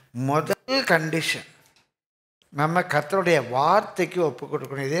முதல் கண்டிஷன் நம்ம கர்த்தருடைய வார்த்தைக்கு ஒப்பு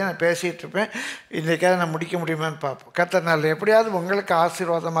கொடுக்கணும். இதே நான் பேசிகிட்டு இருப்பேன், இன்றைக்காக நான் முடிக்க முடியுமான்னு பார்ப்போம். கர்த்தர் நாள் எப்படியாவது உங்களுக்கு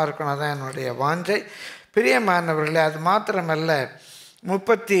ஆசீர்வாதமாக இருக்கணும், அதான் என்னுடைய வாஞ்சை. பிரியமானவர்களே, அது மாத்திரமல்ல,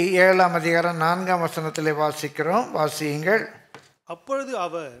 37ஆம் அதிகாரம் 4ஆம் வசனத்திலே வாசிக்கிறோம், வாசியுங்கள். அப்பொழுது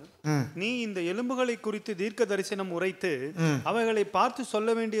அவர், நீ இந்த எலும்புகளை குறித்து தீர்க்க தரிசனம் உரைத்து அவைகளை பார்த்து சொல்ல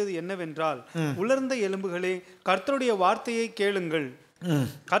வேண்டியது என்னவென்றால், உலர்ந்த எலும்புகளே, கர்த்தருடைய வார்த்தையை கேளுங்கள்.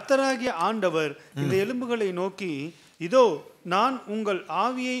 கர்த்தராகிய ஆண்டவர் இந்த எலும்புகளை நோக்கி, இதோ நான்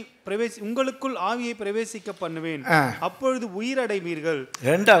உங்களுக்குள் ஆவியை பிரவேசிக்க பண்ணுவேன், அப்பொழுது உயிரடைவீர்கள்.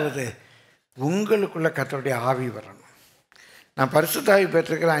 இரண்டாவது, உங்களுக்குள்ள கர்த்தருடைய ஆவி வரணும். நான் பரிசுத்த ஆவி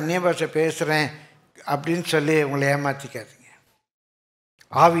பெற்றிருக்கிறேன், அந்நிய பாஷை பேசுகிறேன் அப்படின்னு சொல்லி உங்களை ஏமாற்றிக்காதீங்க.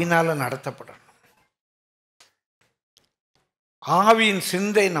 ஆவியினால நடத்தப்படணும். ஆவியின்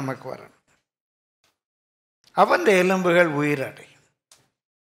சிந்தை நமக்கு வரணும். அப்போ இந்த எலும்புகள் உயிரடை.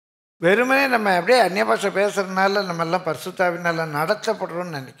 வெறுமனே நம்ம அப்படியே அந்நிய பாஷை பேசுகிறதுனால நம்ம எல்லாம் பரிசுத்தாவினால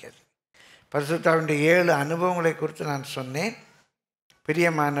நடத்தப்படுறோம்னு நினைக்காது. பரிசுத்தாவினுடைய 7 அனுபவங்களை குறித்து நான் சொன்னேன்.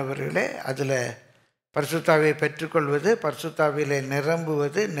 பிரியமானவர்களே, அதில் பரிசுத்தாவியை பெற்றுக்கொள்வது, பரிசுத்தாவிலே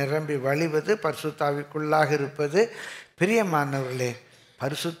நிரம்புவது, நிரம்பி வழிவது, பரிசுத்தாவிக்குள்ளாக இருப்பது. பிரியமானவர்களே,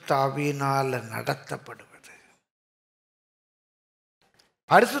 பரிசுத்தாவியினால் நடத்தப்படுவது.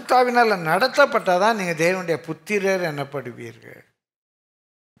 பரிசுத்தாவினால் நடத்தப்பட்டாதான் நீங்கள் தேவனுடைய புத்திரர் எனப்படுவீர்கள்.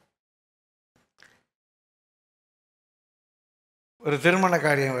 ஒரு திருமண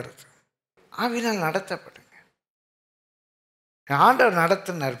காரியம் வருது, ஆவினால் நடத்தப்படுங்க. ஆண்டவர்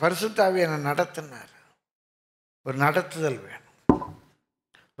நடத்தினார், பரிசுத்தாவி என்னை நடத்தினார். ஒரு நடத்துதல் வேணும்.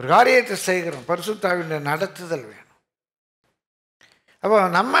 ஒரு காரியத்தை செய்கிறோம், பரிசுத்தாவின் நடத்துதல் வேணும். அப்போ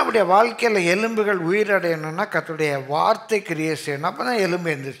நம்ம அப்படியே வாழ்க்கையில் எலும்புகள் உயிரடையணும்னா கர்த்தருடைய வார்த்தை கிரியை செய்யணும். அப்போ தான் எலும்பு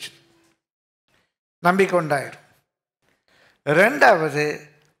எழுந்திரிச்சு நம்பிக்கை உண்டாயிரும். ரெண்டாவது,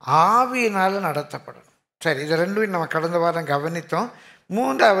 ஆவியினால் நடத்தப்படணும். சரி, இது ரெண்டும் நம்ம கடந்த வாரம் கவனித்தோம்.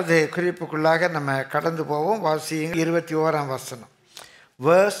 மூன்றாவது குறிப்புக்குள்ளாக நம்ம கடந்து போவோம். வாசியுங்க 21ஆம் வசனம்,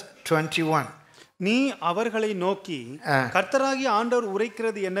 verse 21. நீ அவர்களை நோக்கி, கர்த்தராகிய ஆண்டவர்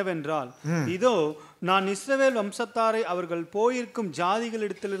உரைக்கிறது என்னவென்றால், இதோ நான் இஸ்ரவேல் வம்சத்தாரை அவர்கள் போயிருக்கும்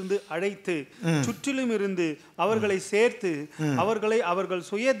ஜாதிகளிடத்திலிருந்து அழைத்து சுற்றிலும் இருந்து அவர்களை சேர்த்து அவர்களை அவர்கள்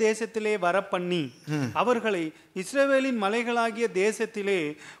சுய தேசத்திலே வரப்பண்ணி அவர்களை இஸ்ரவேலின் மலைகளாகிய தேசத்திலே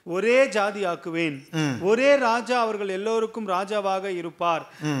ஒரே ஜாதியாக்குவேன். ஒரே ராஜா அவர்கள் எல்லோருக்கும் ராஜாவாக இருப்பார்.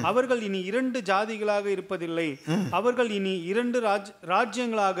 அவர்கள் இனி 2 ஜாதிகளாக இருப்பதில்லை. அவர்கள் இனி 2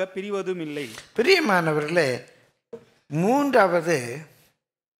 ராஜ்யங்களாக பிரிவதும் இல்லை. பிரியமானவர்களே, மூன்றாவது,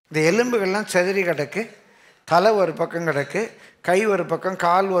 இந்த எலும்புகள்லாம் செதறி கிடக்கு. தலை ஒரு பக்கம் கிடக்கு, கை ஒரு பக்கம்,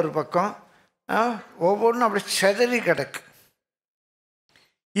 கால் ஒரு பக்கம், ஒவ்வொன்றும் அப்படி செதறி கிடக்கு.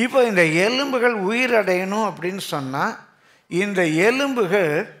 இப்போ இந்த எலும்புகள் உயிரடையணும் அப்படின்னு சொன்னால் இந்த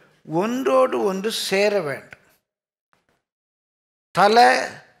எலும்புகள் ஒன்றோடு ஒன்று சேர வேண்டும். தலை,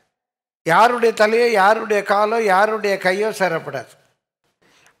 யாருடைய தலையோ யாருடைய காலோ யாருடைய கையோ சேரப்படாது.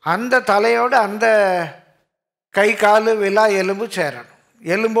 அந்த தலையோடு அந்த கை காலு விலா எலும்பு சேரணும்,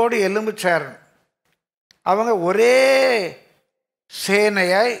 எலும்போடு எலும்பு சேரணும். அவங்க ஒரே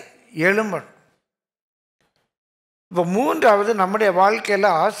சேனையாய் எழும்பணும். இப்போ மூன்றாவது, நம்முடைய வாழ்க்கையில்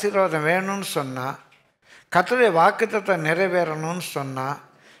ஆசீர்வாதம் வேணும்னு சொன்னால், கர்த்தருடைய வாக்குத்தத்தத்தை நிறைவேறணும்னு சொன்னால்,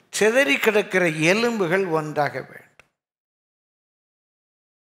 சிதறி கிடக்கிற எலும்புகள் ஒன்றாக வேண்டும்.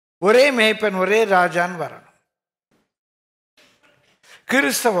 ஒரே மேய்ப்பன் ஒரே ராஜான்னு வரணும்.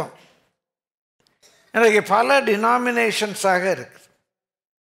 கிறிஸ்தவம் எனக்கு பல டினாமினேஷன்ஸாக இருக்குது,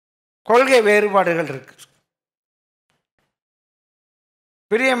 கொள்கை வேறுபாடுகள் இருக்குது.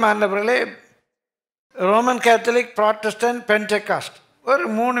 பிரியமானவர்களே, ரோமன் கேத்தலிக், ப்ராட்டஸ்டன்ட், பென்டெகாஸ்ட், ஒரு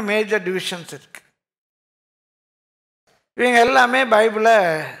 3 மேஜர் டிவிஷன்ஸ் இருக்கு. இவங்க எல்லாமே பைபிளை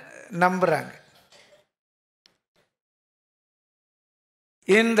நம்புகிறாங்க.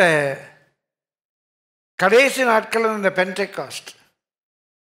 இந்த கடைசி நாட்களில் இந்த பென்டெகாஸ்ட்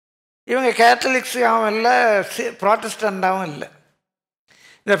இவங்க கேத்தலிக்ஸாகவும் இல்லை, ப்ராட்டஸ்டண்டாகவும் இல்லை.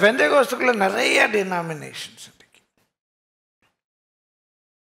 இந்த பெந்தெகோஸ்துக்குள்ள நிறைய டினாமினேஷன்ஸ் இருக்கு.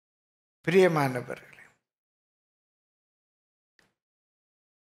 பிரியமானவர்களே,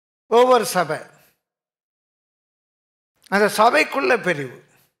 ஒவ்வொரு சபை, அந்த சபைக்குள்ள பிரிவு,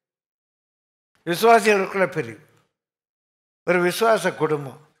 விசுவாசிகளுக்குள்ள பிரிவு, ஒரு விசுவாச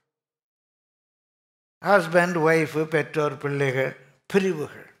குடும்பம், ஹஸ்பண்ட், ஒய்ஃபு, பெற்றோர், பிள்ளைகள்,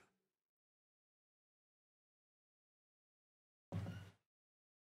 பிரிவுகள்.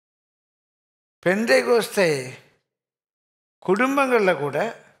 பெந்தேகோஸ்தே குடும்பங்களில் கூட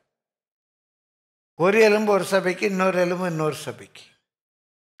ஒரு எலும்பு ஒரு சபைக்கு, இன்னொரு எலும்பு இன்னொரு சபைக்கு.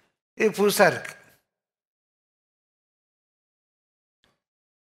 இது புதுசாக இருக்கு.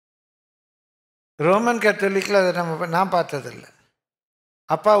 ரோமன் கத்தோலிக்கில் அதை நான் பார்த்ததில்லை.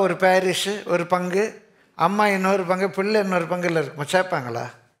 அப்பா ஒரு பேரிஷு ஒரு பங்கு, அம்மா இன்னொரு பங்கு, பிள்ளை இன்னொரு பங்கில் இருக்குமா? சேர்ப்பாங்களா?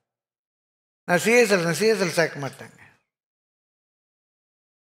 நான் சிஎஸ்எல் சேர்க்க மாட்டேங்க.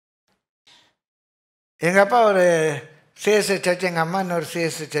 எங்கள் அப்பா ஒரு சிஎஸ்ஐ சர்ச், எங்கள் அம்மா இன்னொரு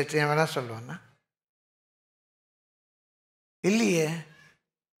சிஎஸ்ஐ சர்ச், என் வேணா சொல்லுவேன்னா இல்லையே,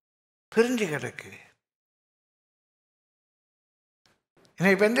 பிரிஞ்சு கிடக்கு.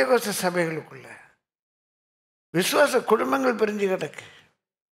 இன்னைக்கு பெந்தேகோஸ்தே சபைகளுக்குள்ள விசுவாச குடும்பங்கள் பிரிஞ்சு கிடக்கு.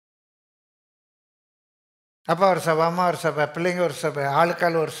 அப்பா ஒரு சபை, அம்மா ஒரு சபை, பிள்ளைங்க ஒரு சபை,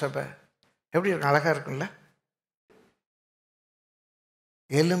 ஆளுக்கால் ஒரு சபை. எப்படி இருக்கும்? அழகாக இருக்கும்ல?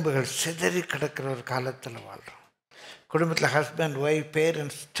 எலும்புகள் சிதறி கிடக்கிற ஒரு காலத்தில் வாழ்கிறோம். குடும்பத்தில் ஹஸ்பண்ட், ஒய்ஃப்,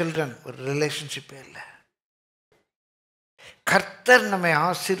 பேரண்ட்ஸ், சில்ட்ரன் ஒரு ரிலேஷன்ஷிப்பே இல்லை. கர்த்தர் நம்மை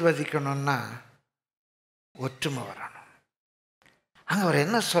ஆசீர்வதிக்கணும்னா ஒற்றுமை வரணும். அங்கே அவர்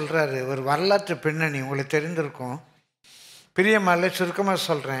என்ன சொல்கிறாரு? ஒரு வரலாற்று பின்னணி உங்களுக்கு தெரிந்திருக்கும். பிரியமால சுருக்கமாக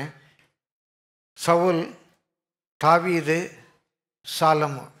சொல்கிறேன். சவுல், தாவீது,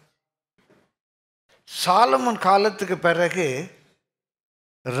 சாலமோன். சாலமோன் காலத்துக்கு பிறகு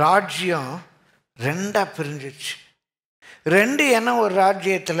ராஜ்யம் ரெண்டாக பிரிஞ்சிச்சு. 2 இனம் ஒரு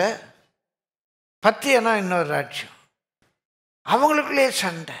ராஜ்யத்தில், 10 இனம் இன்னொரு ராஜ்யம். அவங்களுக்குள்ளே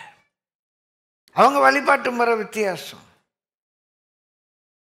சண்டை, அவங்க வழிபாட்டு முறை வித்தியாசம்,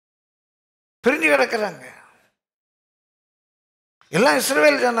 பிரிஞ்சு கிடக்கிறாங்க. எல்லாம்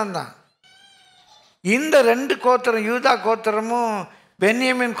இஸ்ரவேல் ஜனம்தான். இந்த 2 கோத்திரம், யூதா கோத்திரமும்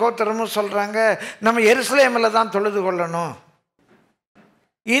பென்யமீன் கோத்திரமும் சொல்கிறாங்க, நம்ம எருசலேமில் தான் தொழுது கொள்ளணும்.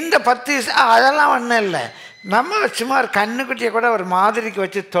 இந்த 10 அதெல்லாம் ஒன்றும் இல்லை, நம்ம சும்மா ஒரு கண்ணுக்குட்டியை கூட ஒரு மாதிரிக்கு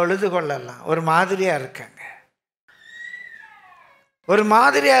வச்சு தொழுது கொள்ளலாம். ஒரு மாதிரியாக இருக்காங்க, ஒரு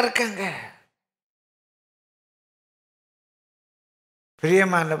மாதிரியாக இருக்காங்க.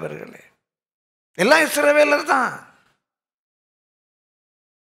 பிரியமானவர்களே, எல்லாம் இஸ்ரவேலர் தான்.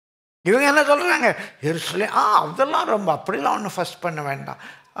 இவங்க என்ன சொல்கிறாங்க? எருசலேம் அதெல்லாம் ரொம்ப அப்படிலாம் ஒன்றும் ஃபஸ்ட் பண்ண வேண்டாம்.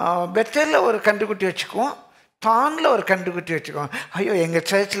 பெத்தேலில் ஒரு கண்டுக்குட்டி வச்சுக்குவோம், தானில் ஒரு கண்டுக்குட்டி வச்சுக்குவோம். ஐயோ எங்கள்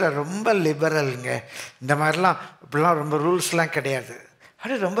சர்ச்சில் ரொம்ப லிபரலுங்க, இந்த மாதிரிலாம் இப்படிலாம் ரொம்ப ரூல்ஸ்லாம் கிடையாது.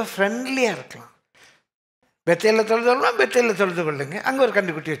 அப்படி ரொம்ப ஃப்ரெண்ட்லியாக இருக்கலாம். பெத்தேலில் தொழுது கொள்ளணும், பெத்தேலில் தொழுது கொள்ளுங்க, அங்கே ஒரு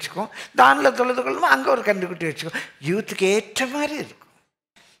கண்டுக்குட்டி வச்சுக்குவோம். தானில் தொழுது கொள்ளணும், அங்கே ஒரு கண்டுக்குட்டி வச்சுக்குவோம். யூத்துக்கு ஏற்ற மாதிரி இருக்கும்.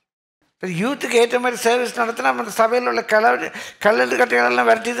 யூத்துக்கு ஏற்ற மாதிரி சர்வீஸ் நடத்தினா நம்ம சபையில் உள்ள கல்லடு கட்டைகளெல்லாம்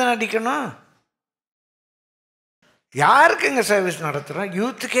விரட்டி தான் அடிக்கணும். யாருக்கு இங்கே சர்வீஸ் நடத்துகிறோம்?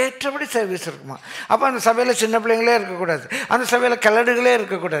 யூத்துக்கு ஏற்றபடி சர்வீஸ் இருக்குமா? அப்போ அந்த சபையில் சின்ன பிள்ளைங்களே இருக்கக்கூடாது, அந்த சபையில் கல்லடுகளே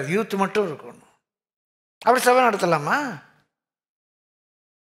இருக்கக்கூடாது, யூத்து மட்டும் இருக்கணும். அப்படி சபை நடத்தலாமா?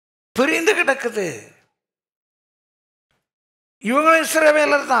 பிரிந்து கிடக்குது. இவங்களும்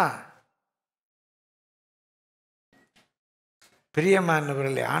இஸ்ரவேலர் தான்.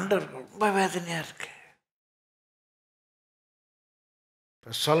 பிரியமானவர்களே, ஆண்டவருக்கு ரொம்ப வேதனையாக இருக்கு.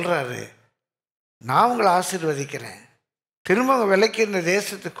 இப்போ சொல்கிறாரு, நான் உங்களை ஆசீர்வதிக்கிறேன், திரும்ப உங்கள் விலைக்கு இந்த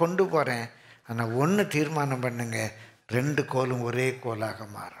தேசத்துக்கு கொண்டு போகிறேன். ஆனால் ஒன்று தீர்மானம் பண்ணுங்க, 2 கோலும் ஒரே கோலாக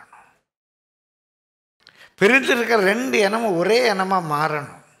மாறணும். பிரிஞ்சிருக்கிற 2 இனமும் ஒரே இனமாக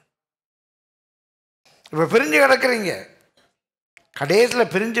மாறணும். இப்போ பிரிஞ்சு கிடக்குறீங்க.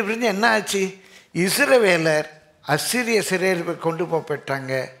 கடைசியில் பிரிஞ்சு என்ன ஆச்சு? இஸ்ரவேலர் அசிரிய சிறையில் கொண்டு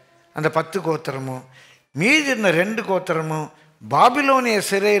போய்ட்டாங்க. அந்த 10 கோத்திரமும் மீதி இருந்த 2 கோத்திரமும் பாபிலோனிய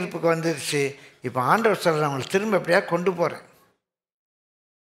சிறையிருப்புக்கு வந்துருச்சு. இப்போ ஆண்டவர் சொல்கிற, அவங்களை திரும்ப எப்படியா கொண்டு போகிறேன்.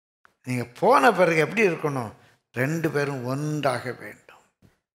 நீங்கள் போன பிறகு எப்படி இருக்கணும்? 2 பேரும் ஒன்றாக வேண்டும்.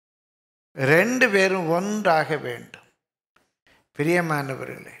 2 பேரும் ஒன்றாக வேண்டும்.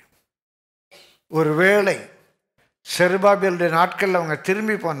 பிரியமானவர்களே, ஒருவேளை செருபாபேலுடைய நாட்களில் அவங்க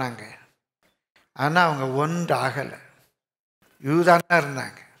திரும்பி போனாங்க, ஆனால் அவங்க ஒன்றாகலை, யூதானா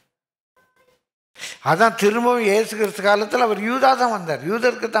இருந்தாங்க. அதான் திரும்பவும் இயேசு கிறிஸ்து காலத்தில் அவர் யூதா தான் வந்தார்,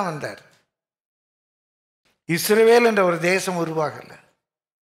 யூதருக்கு தான் வந்தார். இஸ்ரவேல் என்ற ஒரு தேசம் உருவாகலை,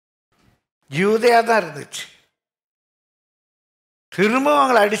 யூதையா தான் இருந்துச்சு. திரும்பவும்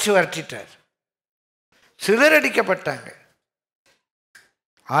அவங்களை அடித்து வரட்டிட்டார், சிதறடிக்கப்பட்டாங்க.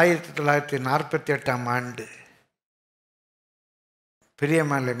 1948ஆம் ஆண்டு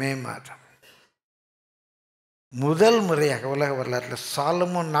பிரியமான மே மாதம் முதல் முறையாக உலக வரலாற்றில்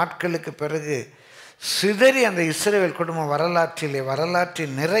சாலமோன் நாட்களுக்கு பிறகு சிதறி அந்த இஸ்ரவேல் குடும்பம்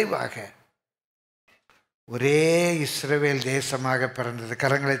வரலாற்றின் நிறைவாக ஒரே இஸ்ரவேல் தேசமாக பிறந்தது.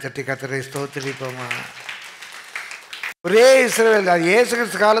 கரங்களை தட்டி கர்த்தரை ஸ்தோத்திரிப்போமா. ஒரே இஸ்ரவேல். அது இயேசு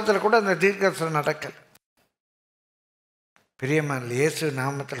கிறிஸ்து காலத்தில் கூட அந்த தீர்க்கதரிசனம் நடக்கல. பிரியமான இயேசு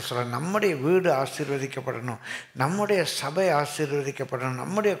நாமத்தில் சொல்ல, நம்முடைய வீடு ஆசீர்வதிக்கப்படணும், நம்முடைய சபை ஆசீர்வதிக்கப்படணும்,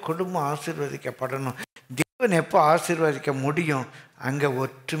 நம்முடைய குடும்பம் ஆசீர்வதிக்கப்படணும். தேவன் எப்போ ஆசீர்வதிக்க முடியும்? அங்கே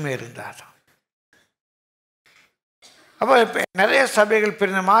ஒற்றுமை இருந்தாதான். அப்போ இப்போ நிறைய சபைகள்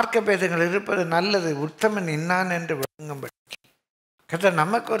பிரிந்த மார்க்க பேதங்கள் இருப்பது நல்லது. உத்தமன் இன்னான் என்று விளங்கும்படி கர்த்தர்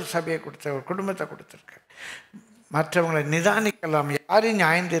நமக்கு ஒரு சபையை கொடுத்த, ஒரு குடும்பத்தை கொடுத்துருக்க. மற்றவங்களை நிதானிக்கலாம், யாரையும்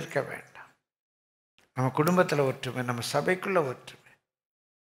நியாய்ந்து இருக்க வேண்டாம். நம்ம குடும்பத்தில் ஒற்றுமை, நம்ம சபைக்குள்ள ஒற்றுமை.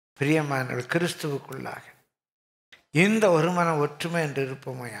 பிரியமானவர்கள், கிறிஸ்துவுக்குள்ளாக இந்த ஒருமன ஒற்றுமை என்று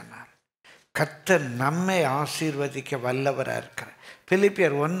இருப்போமையானால் கர்த்தர் நம்மை ஆசீர்வதிக்க வல்லவராக இருக்கிறார்.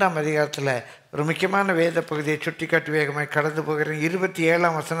 பிலிப்பியர் 1ஆம் அதிகாரத்தில் ஒரு முக்கியமான வேத பகுதியை சுட்டிக்காட்டி வேகமாய் கடந்து போகிறேன்.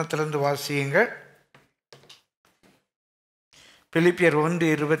 27ஆம் வசனத்திலிருந்து வாசியுங்கள். பிலிப்பியர்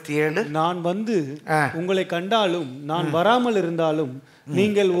 1:27. நான் வந்து உங்களை கண்டாலும் நான் வராமல் இருந்தாலும்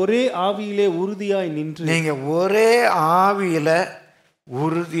நீங்கள் ஒரே ஆவியிலே உறுதியாய் நின்று. நீங்க ஒரே ஆவியில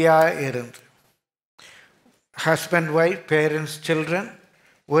உறுதியாய் இருந்து, ஹஸ்பண்ட் ஒய்ஃப், பேரண்ட்ஸ், சில்ட்ரன்,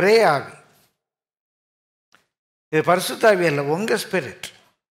 ஒரே ஆவி. இது பரிசுத்தாவி அல்ல, உங்க ஸ்பிரிட்.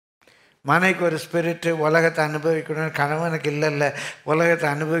 மனைக்கு ஒரு ஸ்பிரிட்டு, உலகத்தை அனுபவிக்கணும். கணவனுக்கு இல்லை உலகத்தை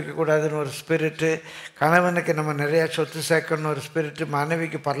அனுபவிக்கக்கூடாதுன்னு ஒரு ஸ்பிரிட்டு. கணவனுக்கு நம்ம நிறையா சொத்து சேர்க்கணும்னு ஒரு ஸ்பிரிட்டு.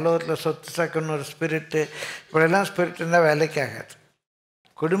 மனைவிக்கு பரலோகத்தில் சொத்து சேர்க்கணும்னு ஒரு ஸ்பிரிட்டு. இப்படியெல்லாம் ஸ்பிரிட் இருந்தால் வேலைக்கு ஆகாது.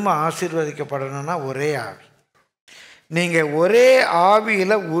 குடும்பம் ஆசீர்வதிக்கப்படணும்னா ஒரே ஆவி. நீங்கள் ஒரே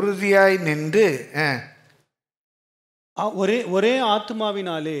ஆவியில் உறுதியாய் நின்று ஒரே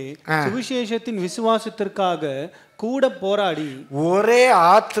ஆத்மாவினாலே சுவிசேஷத்தின் விசுவாசத்திற்காக கூட போராடி. ஒரே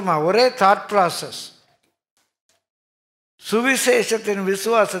ஆத்மா, ஒரே தாட் ப்ராசஸ். சுவிசேஷத்தின்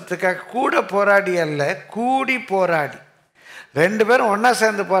விசுவாசத்துக்காக கூட போராடி அல்ல, கூடி போராடி. 2 பேரும் ஒன்றா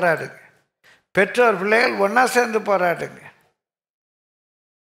சேர்ந்து போராடுங்க. பெற்றோர் பிள்ளைகள் ஒன்றா சேர்ந்து போராடுங்க.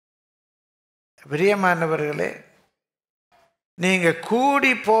 பிரியமானவர்களே, நீங்கள்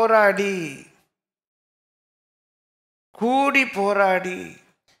கூடி போராடி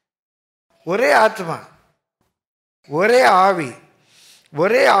ஒரே ஆத்மா, ஒரே ஆவி,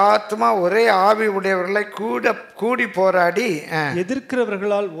 ஒரே ஆத்மா, ஒரே ஆவி உடையவர்களை கூடி போராடி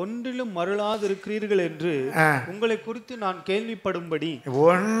எதிர்க்கிறவர்களால் ஒன்றிலும் மருளாது இருக்கிறீர்கள் என்று உங்களை குறித்து நான் கேள்விப்படும்படி.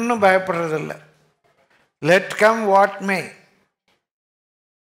 ஒன்றும் பயப்படுறதில்லை. லெட் கம் வாட் மே,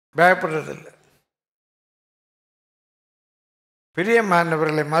 பயப்படுறதில்லை.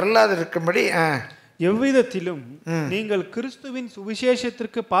 பிரியமானவர்களை மருளாது இருக்கும்படி எவ்விதத்திலும் நீங்கள் கிறிஸ்துவின்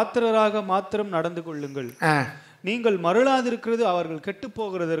சுவிசேஷத்திற்கு பாத்திரராக மாத்திரம் நடந்து கொள்ளுங்கள். நீங்கள் மருளாதிருக்கிறது அவர்கள் கெட்டு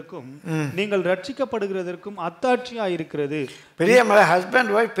போகிறதற்கும் நீங்கள் ரட்சிக்கப்படுகிறதற்கும் அத்தாட்சியாயிருக்கிறது. பெரிய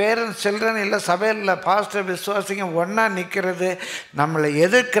ஹஸ்பண்ட் ஒய்ஃப், பேரண்ட்ஸ், சில்ட்ரன், இல்லை சபையில் பாஸ்டர், விசுவாசிங்க ஒன்றா நிற்கிறது, நம்மளை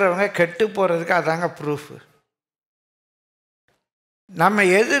எதிர்க்கிறவங்க கெட்டு போகிறதுக்கு அதாங்க ப்ரூஃப். நம்ம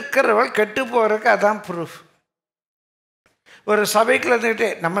எதிர்க்கிறவங்க கெட்டு போகிறதுக்கு அதான் ப்ரூஃப். ஒரு சபைக்குள்ள இருந்துகிட்டே,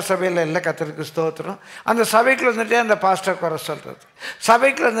 நம்ம சபையில் இல்லை கர்த்தருக்கு ஸ்தோத்திரம், அந்த சபைக்குள்ள இருந்துகிட்டே அந்த பாஸ்டரை குறை சொல்கிறது,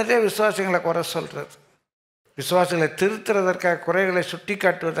 சபைக்குள்ள இருந்துகிட்டே விசுவாசிகளை குறை சொல்கிறது. விசுவாசிகளை திருத்துறதற்காக குறைகளை சுட்டி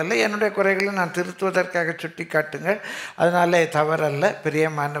காட்டுவதல்ல, என்னுடைய குறைகளை நான் திருத்துவதற்காக சுட்டி காட்டுங்கள். அதனால தவறல்ல.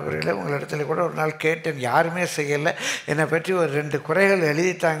 பிரியமானவர்களே, உங்களிடத்துல கூட ஒரு நாள் கேட்டேன், யாருமே செய்யலை, என்னை பற்றி ஒரு 2 குறைகள்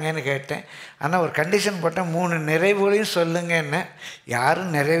எழுதித்தாங்கன்னு கேட்டேன். ஆனால் ஒரு கண்டிஷன் போட்டேன், 3 நிறைவுகளையும் சொல்லுங்க. என்ன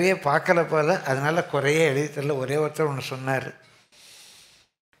யாரும் நிறைவே பார்க்கல போல, அதனால குறையே எழுதித்தரல. ஒரே ஒருத்தர் ஒன்று சொன்னார்.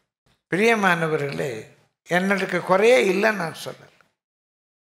 பிரியமானவர்களே, என்னுக்கு குறையே இல்லைன்னு நான் சொல்ல,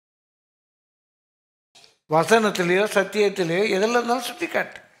 வசனத்திலேயோ சத்தியத்திலேயோ எதில் இருந்தாலும் சுட்டி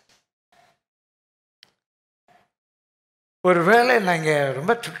காட்டு. ஒரு வேளை நீங்கள்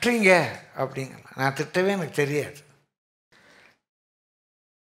ரொம்ப திட்டுறீங்க அப்படிங்களா, நான் திட்டவே எனக்கு தெரியாது.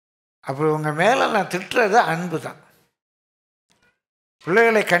 அப்படி உங்கள் மேலே நான் திட்டுறது அன்பு தான்.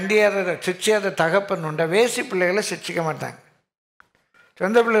 பிள்ளைகளை கண்டியாத சிக்ஷியாத தகப்பன் உண்டா? வேசி பிள்ளைகளை சிக்ஷிக்க மாட்டாங்க.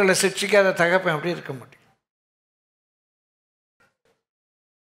 சொந்த பிள்ளைகளை சிக்ஷிக்காத தகப்பன் எப்படி இருக்க முடியும்?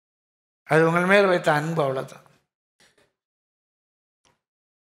 அது உங்கள் மேல் வைத்த அன்பு, அவ்வளோதான்.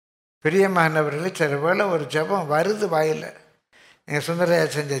 பிரியமானவர்களே, சில வேளை ஒரு ஜபம் வருது வாயில், எங்கள் சுந்தரையா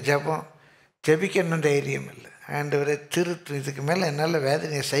செஞ்ச ஜபம் ஜபிக்கணும் தைரியம் இல்லை. ஆண்டவரே திருத்து, இதுக்கு மேலே என்னால்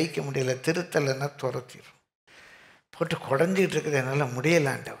வேதனையை சகிக்க முடியல, திருத்தலைன்னா துரத்திடும், போட்டு குடஞ்சிக்கிட்டு இருக்குது, என்னால்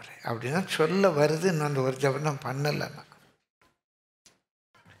முடியல ஆண்டவரே அப்படின்னா சொல்ல வருது. இன்னும் அந்த ஒரு ஜபம் தான் பண்ணலைன்னா.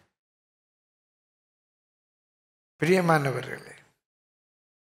 பிரியமானவர்களே,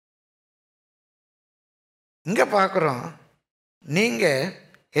 இங்கே பார்க்குறோம், நீங்கள்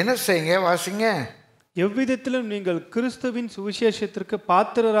என்ன செய்யுங்க, வாசிங்க. எவ்விதத்திலும் நீங்கள் கிறிஸ்துவின் சுவிசேஷத்திற்கு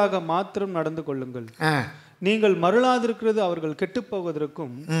பாத்திரராக மாத்திரம் நடந்து கொள்ளுங்கள். நீங்கள் மருளாதிருக்கிறது அவர்கள்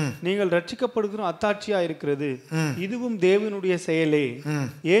கெட்டுப்போவதற்கும் நீங்கள் ரட்சிக்கப்படுகிற அத்தாட்சியா இருக்கிறது. இதுவும் தேவனுடைய செயலே.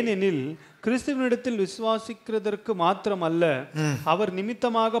 ஏனெனில் கிறிஸ்துவனிடத்தில் விசுவாசிக்கிறதற்கு மாத்திரம் அல்ல, அவர்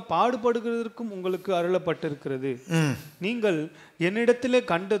நிமித்தமாக பாடுபடுகிறதற்கும் உங்களுக்கு அருளப்பட்டிருக்கிறது. நீங்கள் என்னிடத்திலே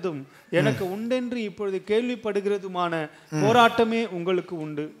கண்டதும் எனக்கு உண்டென்று இப்பொழுது கேள்விப்படுகிறதுமான போராட்டமே உங்களுக்கு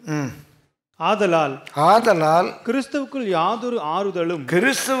உண்டு. ஆதலால் கிறிஸ்துவுக்குள் யாதொரு ஆறுதலும்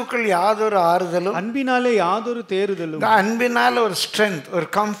அன்பினாலே யாதொரு தேறுதலும், அன்பினால ஒரு ஸ்ட்ரென்த், ஒரு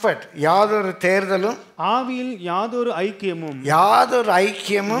கம்ஃபர்ட், யாதொரு தேறுதலும், ஆவியில் யாதொரு ஐக்கியமும்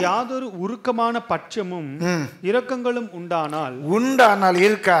யாதொரு உருக்கமான பட்சமும் இரக்கங்களும் உண்டானால்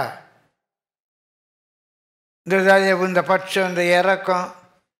இருக்கா? இந்த பட்சம், இந்த இரக்கம்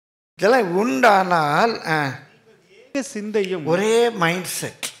இதெல்லாம் உண்டானால் சிந்தையும் ஒரே மைண்ட்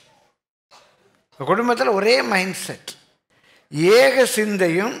செட், குடும்பத்தில் ஒரே மைண்ட் செட், ஏக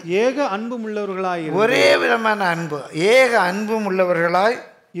சிந்தையும் ஏக அன்பும் உள்ளவர்களாய், ஒரே விதமான அன்பு, ஏக அன்பும் உள்ளவர்களாய்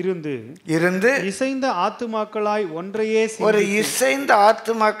இருந்து இசைந்த ஆத்துமாக்களாய்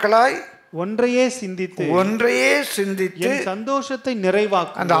ஒன்றையே சிந்தித்து சந்தோஷத்தை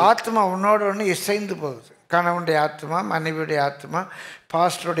நிறைவாக்கும். அந்த ஆத்மா உன்னோட ஒன்று இசைந்து போகுது. கணவனுடைய ஆத்மா, மனைவியுடைய ஆத்மா,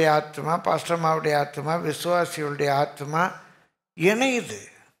 பாஸ்டருடைய ஆத்மா, பாஸ்டர்மாவுடைய ஆத்மா, விசுவாசிகளுடைய ஆத்மா இணையுது.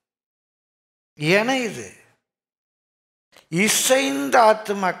 இசைந்த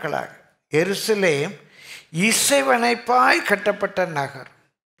ஆத்துமாக்களாக. எருசலேம் இசைவனைப்பாய் கட்டப்பட்ட நகர்.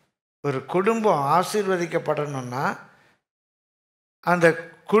 ஒரு குடும்பம் ஆசீர்வதிக்கப்படணும்னா, அந்த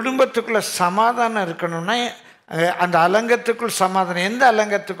குடும்பத்துக்குள்ள சமாதானம் இருக்கணும்னா, அந்த அலங்கத்துக்குள் சமாதானம். எந்த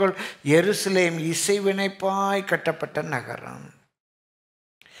அலங்கத்துக்குள்? எருசலேம் இசைவினைப்பாய் கட்டப்பட்ட நகரம்.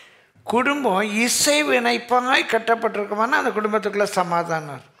 குடும்பம் இசைவினைப்பாய் கட்டப்பட்டிருக்குமானா அந்த குடும்பத்துக்குள்ள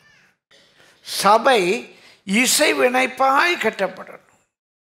சமாதானம் இருக்கும். சபை இசைவினைப்பாய் கட்டப்படணும்.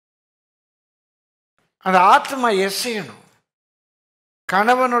 அந்த ஆத்மா இசையணும்.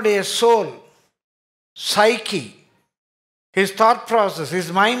 கணவனுடைய soul, சைக்கி, his thought process, his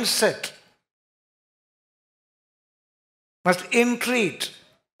mindset must entreat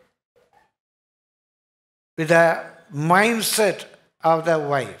with the mindset of the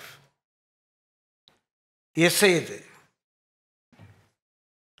wife. இசையுது.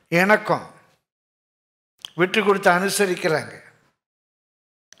 இணக்கம், விட்டு கொடுத்து அனுசரிக்கிறாங்க,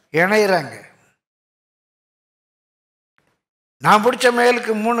 இணையிறாங்க. நான் பிடிச்ச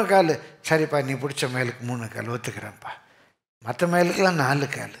மேலுக்கு 3 கால், சரிப்பா நீ பிடிச்ச மேலுக்கு 3 கால் ஒத்துக்கிறேன்ப்பா, மற்ற மேலுக்கெல்லாம் 4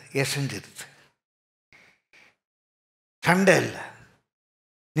 கால் எசைஞ்சிருது. சண்டை இல்லை.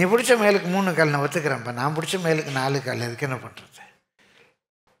 நீ பிடிச்ச மேலுக்கு 3 கால் நான் ஒத்துக்கிறேன்ப்பா, நான் பிடிச்ச மேலுக்கு 4 கால், அதுக்கு என்ன பண்ணுறது?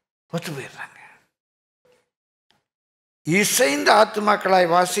 ஒத்து போயிடுறாங்க. இசைந்த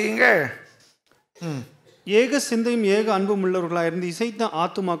ஆத்துமாக்களாய் வாசியுங்க. ஏக சிந்தையும் ஏக அன்பும் உள்ளவர்களாய் இருந்து இசைத்த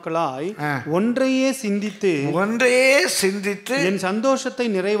ஆத்துமாக்களாய் ஒன்றையே சிந்தித்து என் சந்தோஷத்தை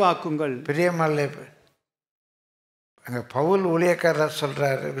நிறைவாக்குங்கள். பிரியமல்ல, அங்கே பவுல் ஊழியக்காரர்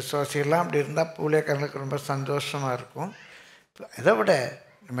சொல்கிறாரு, விசுவாசிகள்லாம் அப்படி இருந்தால் ஊழியக்காரர்களுக்கு ரொம்ப சந்தோஷமாக இருக்கும். இதை விட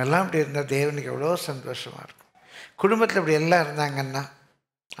நம்ம எல்லாம் இப்படி இருந்தால் தேவனுக்கு எவ்வளோ சந்தோஷமாக இருக்கும். குடும்பத்தில் இப்படி எல்லாம் இருந்தாங்கன்னா,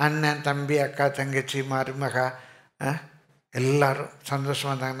 அண்ணன், தம்பி, அக்கா, தங்கச்சி, மருமகா எல்லாரும்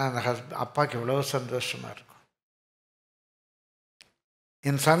சந்தோஷமாக இருந்தாங்கன்னா அந்த அப்பாவுக்கு எவ்வளோ சந்தோஷமாக இருக்கும்.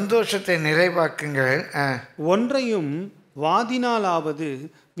 என் சந்தோஷத்தை நிறைவாக்குங்கள். ஒன்றையும் வாதினாலாவது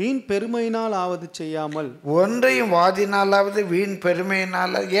வீண் பெருமையினாலாவது செய்யாமல். ஒன்றையும் வாதினாலாவது வீண்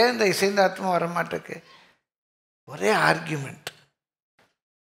பெருமையினால. ஏன் இந்த இசைந்த ஆத்மா வரமாட்டேக்கு? ஒரே ஆர்கியூமெண்ட்.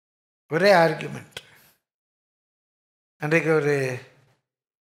 அன்றைக்கு ஒரு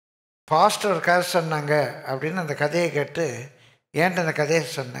பாஸ்டர் ஒரு கதை சொன்னாங்க அப்படின்னு அந்த கதையை கேட்டு ஏன்ட்டு அந்த கதையை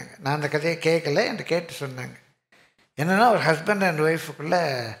சொன்னாங்க. நான் அந்த கதையை கேட்கல, என்கிட்ட கேட்டு சொன்னாங்க. என்னென்னா, ஒரு ஹஸ்பண்ட் அண்ட் ஒய்ஃபுக்குள்ளே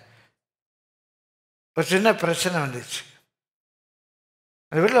ஒரு சின்ன பிரச்சனை வந்துச்சு.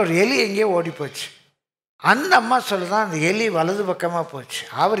 அந்த வீட்டில் ஒரு எலி எங்கேயோ ஓடி போச்சு. அந்த அம்மா சொல்லுதான், அந்த எலி வலது பக்கமாக போச்சு.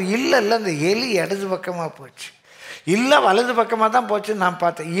 அவர் இல்லை அந்த எலி இடது பக்கமாக போச்சு. இல்லை வலது பக்கமாக தான் போச்சுன்னு நான்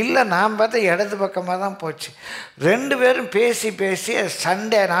பார்த்தேன். இல்லை நான் பார்த்தேன் இடது பக்கமாக தான் போச்சு. 2 பேரும் பேசி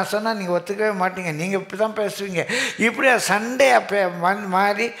சண்டே. நான் சொன்னால் நீங்கள் ஒத்துக்கவே மாட்டீங்க, நீங்கள் இப்படி தான் பேசுவீங்க. இப்படியா சண்டே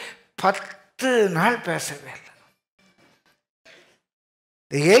மாதிரி 10 நாள் பேசவே இல்லை.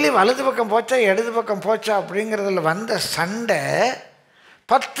 எலி வலது பக்கம் போச்சா இடது பக்கம் போச்சா அப்படிங்கிறதுல வந்த சண்டை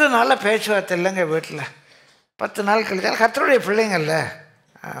 10 நாளில் பேச்சுவார்த்தை இல்லைங்க வீட்டில். 10 நாள் கழிச்சு, கர்த்தருடைய பிள்ளைங்கள்ல,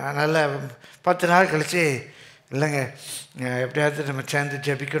 நல்ல 10 நாள் கழித்து, இல்லைங்க எப்படியாவது நம்ம சேர்ந்து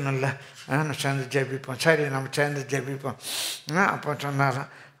ஜெபிக்கணும்ல, நம்ம சேர்ந்து ஜெபிப்போம். சரி, நம்ம சேர்ந்து ஜெபிப்போம். அப்போ சொன்னாராம்,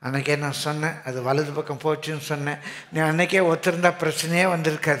 அன்றைக்கே நான் சொன்னேன் அது வலது பக்கம் போச்சுன்னு சொன்னேன். நீ அன்றைக்கே ஒத்துருந்தா பிரச்சனையே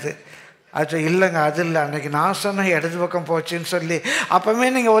வந்திருக்காது. அது இல்லைங்க, அது இல்லை, அன்றைக்கி நான் சொன்ன இடது பக்கம் போச்சுன்னு சொல்லி அப்போவுமே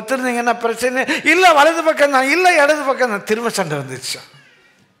நீங்கள் ஒத்துருந்தீங்கன்னா பிரச்சனை இல்லை, வலது பக்கம் தான், இல்லை இடது பக்கம் தான், திரும்ப சண்டை வந்துச்சு.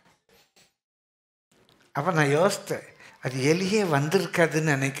 அப்போ நான் யோசித்தேன், அது எலியே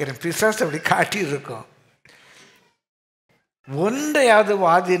வந்திருக்காதுன்னு நினைக்கிறேன். பிசாசு அப்படி காட்டியிருக்கோம். ஒன்றையாவது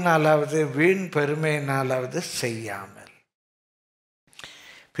வாதினாலாவது வீண் பெருமையினாலாவது செய்யாமல்.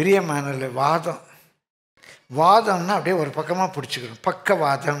 பிரியமானவர்களே, வாதம்னா அப்படியே ஒரு பக்கமாக பிடிச்சிக்கணும்.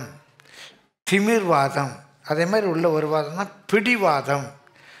 பக்கவாதம், திமிர்வாதம், அதே மாதிரி உள்ள ஒரு வாதம்னா பிடிவாதம்.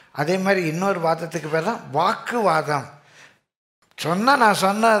 அதே மாதிரி இன்னொரு வாதத்துக்கு பேர் தான் வாக்குவாதம். சொன்னால் நான்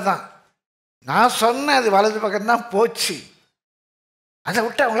சொன்னது தான், நான் சொன்னேன், அது வலது பக்கம்தான் போச்சு. அதை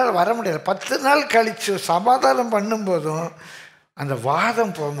விட்டு அவங்களால வர முடியாது. 10 நாள் கழித்து சமாதானம் பண்ணும்போதும் அந்த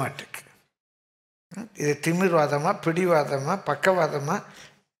வாதம் போக மாட்டேக்கு. இது திமிர்வாதமா, பிடிவாதமா, பக்கவாதமா,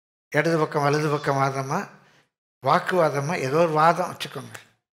 இடது பக்கம் வலது பக்கம் வாதமா, வாக்குவாதமா, ஏதோ ஒரு வாதம் வச்சுக்கோங்க.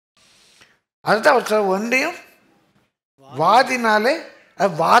 அதுதான் ஒரு சொல்ல, ஒன்றையும் வாதினாலே,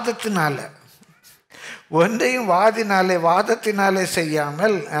 வாதத்தினால, ஒன்றையும் வாதத்தினாலே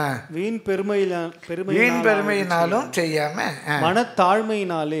செய்யாமல், வீண் பெருமையினாலும் செய்யாம,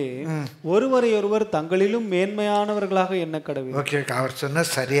 மனத்தாழ்மையினாலே ஒருவரையொருவர் தங்களிலும் மேன்மையானவர்களாக எண்ண கடவுள். ஓகே, அவர் சொன்ன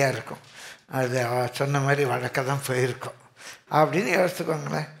சரியா இருக்கும், அது அவர் சொன்ன மாதிரி வழக்க தான் போயிருக்கும் அப்படின்னு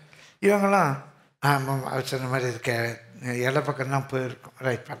யோசிச்சுக்கோங்களேன். இவங்களும் ஆமாம், அவர் சொன்ன மாதிரி இருக்க இட பக்கம்தான் போயிருக்கும்.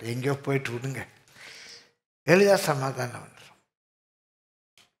 ரைட், பாட்டு எங்கேயோ போயிட்டு விடுங்க, எளிதாக சமாதானம் வந்துடும்.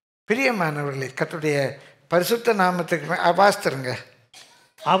 பிரியமானவர்களே, கர்த்தருடைய பரிசுத்த நாமத்துக்கு வாஸ்தருங்க.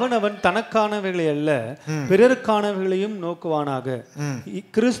 அவனவன் தனக்கானவைகளை அல்ல பிறருக்கானவைகளையும் நோக்குவானாக,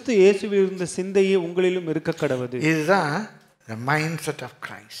 கிறிஸ்து இயேசுவில் இருந்த சிந்தையே உங்களிலும் இருக்க கடவுது. இதுதான் the mindset of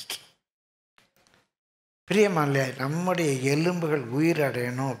Christ. பிரியமானவர்களே, நம்முடைய எலும்புகள்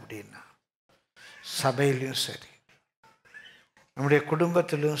உயிரடையணும் அப்படின்னா சபையிலும் சரி, நம்முடைய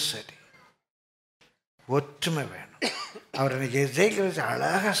குடும்பத்திலும் சரி, ஒற்றுமை வேணும். அவர் எனக்கு எசேக்கியேல்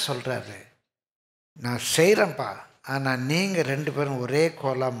அழகாக சொல்கிறாரு, நான் செய்கிறேன்ப்பா, ஆனால் நீங்கள் 2 பேரும் ஒரே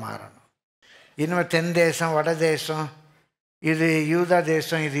கோலாக மாறணும். இனிமேல் தென் தேசம் வட தேசம், இது யூதா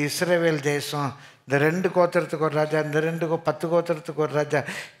தேசம், இது இஸ்ரவேல் தேசம், இந்த 2 கோத்திரத்துக்கு ஒரு ராஜா, இந்த 10 கோத்திரத்துக்கு ஒரு ராஜா,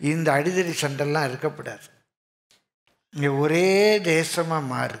 இந்த அடிதடி சண்டெல்லாம் இருக்கக்கூடாது. இங்கே ஒரே தேசமாக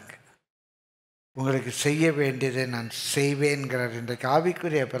மாறுங்க. உங்களுக்கு செய்ய வேண்டியதை நான் செய்வேன்கிறார். இன்றைக்கு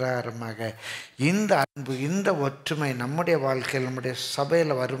ஆவிக்குரிய பிரகாரமாக இந்த அன்பு, இந்த ஒற்றுமை நம்முடைய வாழ்க்கையில், நம்முடைய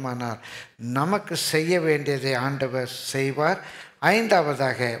சபையில் வருமானால் நமக்கு செய்ய வேண்டியதை ஆண்டவர் செய்வார்.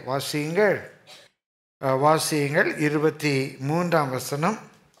 5வதாக வாசியுங்கள் 23ஆம் வசனம்.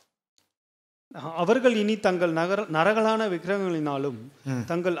 அவர்கள் இனி தங்கள் நரகலான விக்கிரகங்களினாலும்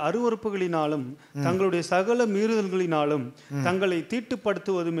தங்கள் அருவருப்புகளினாலும் தங்களுடைய சகல மீறுதல்களினாலும் தங்களை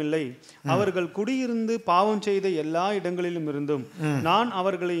தீட்டுப்படுத்துவதும் இல்லை. அவர்கள் குடியிருந்து பாவம் செய்த எல்லா இடங்களிலும் இருந்தும் நான்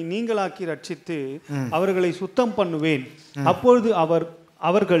அவர்களை நீங்களாக்கி ரட்சித்து அவர்களை சுத்தம் பண்ணுவேன். அப்பொழுது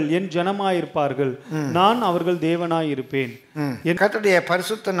அவர்கள் என் ஜனமாயிருப்பார்கள், நான் அவர்கள் தேவனாயிருப்பேன். கர்த்தருடைய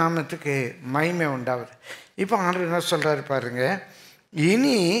பரிசுத்த நாமத்துக்கு மகிமை உண்டாவது. இப்போ ஆண்டவர் என்ன சொல்றாரு பாருங்க,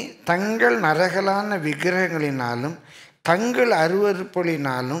 இனி தங்கள் நரகலான விக்கிரகங்களினாலும் தங்கள்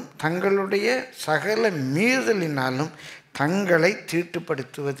அருவருப்புகளினாலும் தங்களுடைய சகல மீறுதலினாலும் தங்களை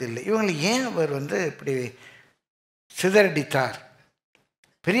தீட்டுப்படுத்துவதில்லை. இவங்களை ஏன் அவர் இப்படி சிதறடித்தார்?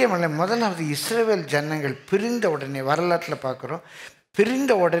 பிரியமல்ல, முதலாவது இஸ்ரவேல் ஜனங்கள் பிரிந்த உடனே, வரலாற்றில் பார்க்குறோம்,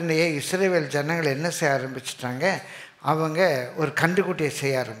 பிரிந்த உடனே இஸ்ரவேல் ஜனங்கள் என்ன செய்ய ஆரம்பிச்சிட்டாங்க? அவங்க ஒரு கண்டுக்குட்டியை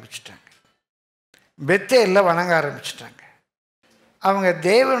செய்ய ஆரம்பிச்சிட்டாங்க, பெத்தேலில் வணங்க ஆரம்பிச்சிட்டாங்க. அவங்க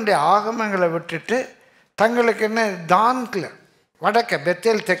தேவனுடைய ஆகமங்களை விட்டுட்டு தங்களுக்கு என்ன தான்கில் வடக்க,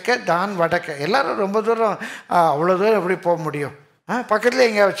 பெத்தேல் தெற்க, தான் வடக்க, எல்லோரும் ரொம்ப தூரம், அவ்வளோ தூரம் எப்படி போக முடியும், பக்கத்தில்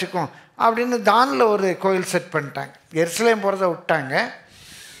எங்கேயா வச்சுக்கோம் அப்படின்னு தானில் ஒரு கோயில் செட் பண்ணிட்டாங்க. எருசலேம் போகிறத விட்டாங்க,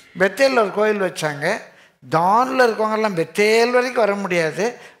 பெத்தேலில் ஒரு கோயில் வச்சாங்க. தானில் இருக்கவங்கெல்லாம் பெத்தேல் வரைக்கும் வர முடியாது.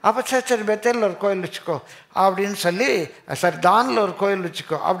 அப்போ சரி பெத்தேலில் ஒரு கோயில் வச்சுக்கோ அப்படின்னு சொல்லி, சரி தானில் ஒரு கோயில்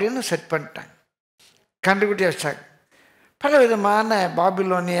வச்சுக்கோ அப்படின்னு செட் பண்ணிட்டாங்க, கண்டுக்குட்டி வச்சாங்க. பல விதமான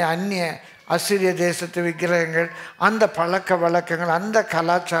பாபிலோனிய, அந்நிய, அசிரிய தேசத்து விக்கிரகங்கள், அந்த பழக்க வழக்கங்கள், அந்த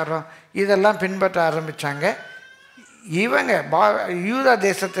கலாச்சாரம், இதெல்லாம் பின்பற்ற ஆரம்பித்தாங்க. இவங்க யூதா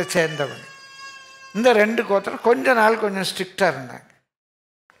தேசத்தை சேர்ந்தவங்க, இந்த 2 கோத்திரம் கொஞ்ச நாள் கொஞ்சம் ஸ்ட்ரிக்டாக இருந்தாங்க.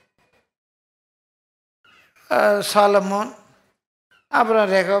 சாலமோன்,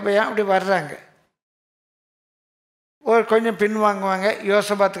 அப்புறம் ரெகோபயாம் அப்படி வர்றாங்க. ஒரு கொஞ்சம் பின்வாங்குவாங்க.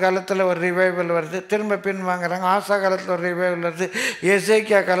 யோசபாத் காலத்தில் ஒரு ரிவைவல் வருது, திரும்ப பின்வாங்குறாங்க. ஆசா காலத்தில் ஒரு ரிவைவல் வருது,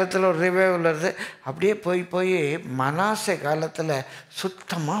 எசேக்கியா காலத்தில் ஒரு ரிவைவல் வருது. அப்படியே போய் மனாசே காலத்தில்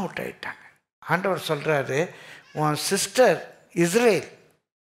சுத்தமாக விட்டாயிட்டாங்க. ஆண்டவர் சொல்கிறாரு, உன் சிஸ்டர் இஸ்ரேல்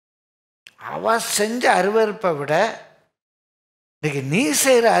அவள் செஞ்ச அருவருப்பை விட இன்னைக்கு நீ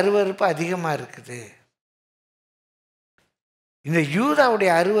செய்கிற அருவருப்பு அதிகமாக இருக்குது. இந்த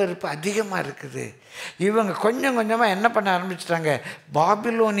யூதாவுடைய அருவருப்பு அதிகமாக இருக்குது. இவங்க கொஞ்சம் கொஞ்சமாக என்ன பண்ண ஆரம்பிச்சிட்டாங்க,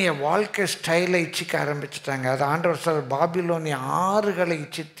 பாபிலோனிய வாழ்க்கை ஸ்டைலை இச்சிக்க ஆரம்பிச்சிட்டாங்க. அது ஆண்டவர் சொல்ற, பாபிலோனிய ஆறுகளை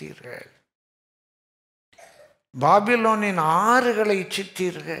இச்சித்தீர்கள், பாபிலோனின் ஆறுகளை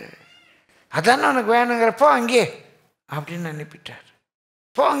இச்சித்தீர்கள். அதான் உனக்கு வேணுங்கிறப்போ அங்கே அப்படின்னு அனுப்பிட்டார்,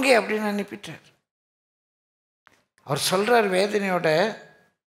 போ அங்கே அப்படின்னு அனுப்பிட்டார். அவர் சொல்றார் வேதனையோட,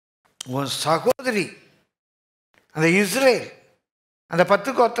 உன் சகோதரி அந்த இஸ்ரேல், அந்த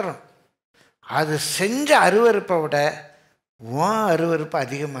 10 கோத்திரம், அது செஞ்ச அருவருப்பை விட உன் அருவருப்பு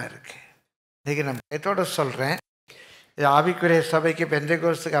அதிகமாக இருக்கு. இன்றைக்கி நான் பயத்தோட சொல்கிறேன், இது ஆவிக்குரிய சபைக்கு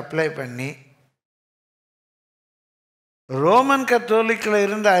பெந்தெகோஸ்துக்கு அப்ளை பண்ணி ரோமன் கத்தோலிக்கில்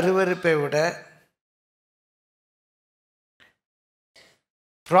இருந்த அருவருப்பை விட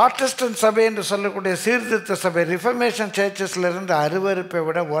புராட்டஸ்டன்ட் சபை என்று சொல்லக்கூடிய சீர்திருத்த சபை, ரிஃபர்மேஷன் சர்ச்சஸில் இருந்த அருவருப்பை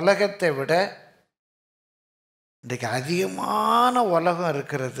விட, உலகத்தை விட இன்றைக்கு அதிகமான உலகம்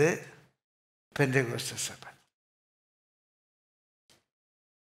இருக்கிறது பெந்தெகோஸ்து சபை.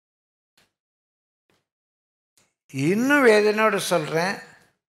 இன்னும் வேதனையோடு சொல்கிறேன்,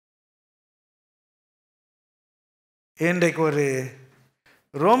 இன்றைக்கு ஒரு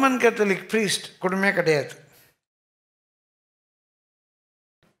ரோமன் கத்தோலிக் ப்ரீஸ்ட் குடும்பமே கிடையாது.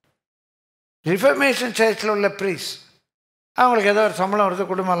 ரிஃபர்மேஷன் சர்ச்சில் உள்ள ப்ரீஸ்ட், அவங்களுக்கு ஏதோ ஒரு சம்பளம் வருது,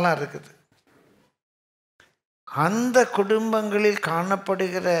 குடும்பம்லாம் இருக்குது. அந்த குடும்பங்களில்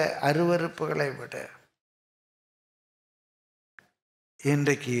காணப்படுகிற அருவருப்புகளை விட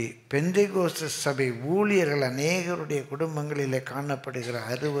இன்றைக்கு பெந்தெகோஸ்து சபை ஊழியர்கள் அநேகருடைய குடும்பங்களிலே காணப்படுகிற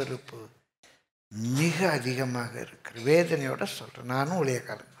அருவருப்பு மிக அதிகமாக இருக்கிறது. வேதனையோட சொல்கிறேன், நானும்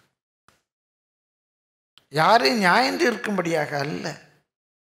ஊழியக்காரன், யாரையும் நியாயம் இருக்கும்படியாக அல்ல.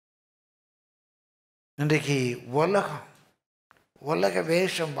 இன்றைக்கு உலகம், உலக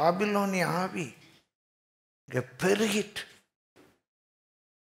வேஷம், பாபிலோனிய ஆவி இங்கே பெருகிட்டு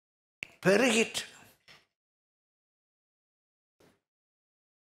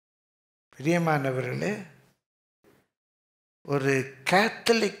பிரியமானவர்களே, ஒரு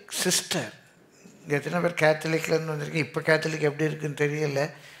கேத்தலிக் சிஸ்டர், இங்கே எத்தனை பேர் கேத்தலிக்லேருந்து வந்திருக்கீங்க? இப்போ கேத்தலிக் எப்படி இருக்குன்னு தெரியல,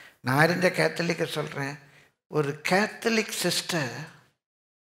 நான் அறிஞ்ச கேத்தலிக்கை சொல்கிறேன். ஒரு கேத்தலிக் சிஸ்டர்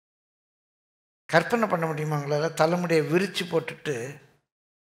கற்பனை பண்ண முடியுமா உங்களால்? தலைமுடியை விரித்து போட்டுட்டு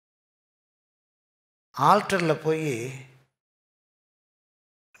ஆல்டரில் போய்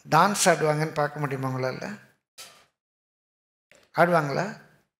டான்ஸ் ஆடுவாங்கன்னு பார்க்க முடியுமா உங்களால்? ஆடுவாங்களா?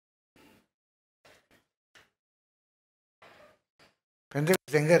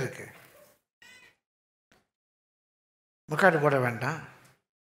 பெந்தெகோஸ்து எங்கே இருக்கு? முக்காடு போட வேண்டாம்,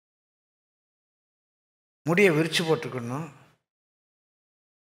 முடியை விரித்து போட்டுக்கணும்.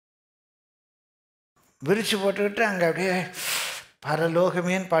 விரித்து போட்டுக்கிட்டு அங்கே அப்படியே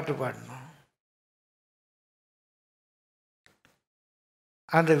பரலோகமேன்னு பாட்டு பாடணும்.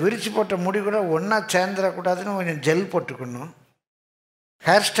 அந்த விரித்து போட்ட முடி கூட ஒன்றா சேர்ந்துடக்கூடாதுன்னு கொஞ்சம் ஜெல் போட்டுக்கணும்,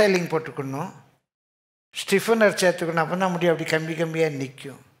 ஹேர் ஸ்டைலிங் போட்டுக்கணும், ஸ்டிஃபனர் சேர்த்துக்கணும். அப்போ தான் முடி அப்படி கம்பி கம்பியாக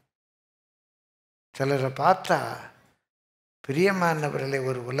நிற்கும். சிலரை பார்த்தா பிரியமானவர்களை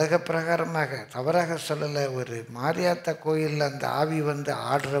ஒரு உலக பிரகாரமாக, தவறாக சொல்லலை, ஒரு மாரியாத்தா கோயிலில் அந்த ஆவி வந்து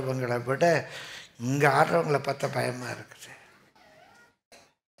ஆடுறவங்களை விட இங்கே ஆடுறவங்களை பார்த்தா பயமாக இருக்குது.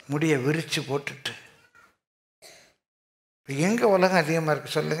 முடியை விரித்து போட்டுட்டு எங்கே உலகம் அதிகமாக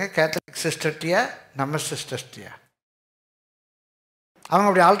இருக்குது சொல்லுங்கள்? கேத்தலிக் சிஸ்டர்ட்டியா நம்ம சிஸ்டர்ட்டியா? அவங்க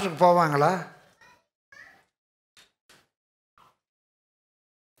அப்படி ஆல்டருக்கு போவாங்களா?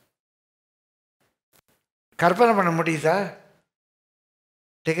 கற்பனை பண்ண முடியுதா?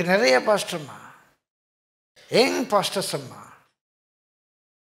 இன்றைக்கு நிறைய பாஸ்டர்மா, யங் பாஸ்டர்ஸ் அம்மா,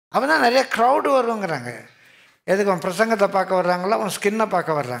 அவன் தான் நிறைய க்ரௌடு வருங்கிறாங்க. எதுக்கு? அவன் பிரசங்கத்தை பார்க்க வர்றாங்களா, அவன் ஸ்கின்னை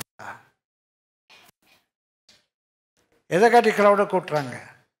பார்க்க வர்றாங்களா? எதை காட்டி க்ரௌடை கூட்டுறாங்க?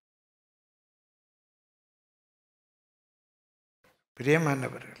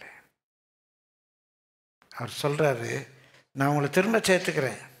 பிரியமானவர்களே, அவர் சொல்கிறாரு, நான் உங்களை திரும்ப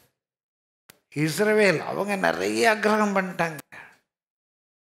சேர்த்துக்கிறேன். இஸ்ரவேல் அவங்க நிறைய அக்கிரகம் பண்ணிட்டாங்க.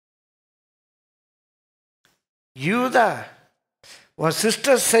 யூதா, உன்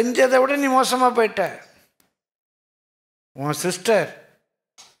சிஸ்டர் செஞ்சதை விட நீ மோசமாக போயிட்ட. உன் சிஸ்டர்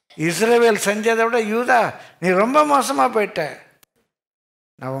இஸ்ரவேல் செஞ்சதை விட யூதா நீ ரொம்ப மோசமாக போயிட்ட.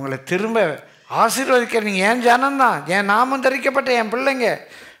 நான் உங்களை திரும்ப ஆசீர்வதிக்கிறேன். நீங்கள் என் ஜனம்தான், என் நாமம் தரிக்கப்பட்ட என் பிள்ளைங்க,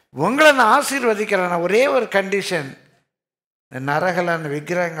 உங்களை நான் ஆசீர்வதிக்கிறேன். நான் ஒரே ஒரு கண்டிஷன், இந்த நரகலான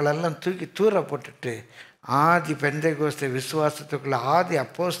விக்கிரகங்களெல்லாம் தூக்கி தூர போட்டுட்டு ஆதி பெந்தெகோஸ்து விசுவாசத்துக்குள்ளே, ஆதி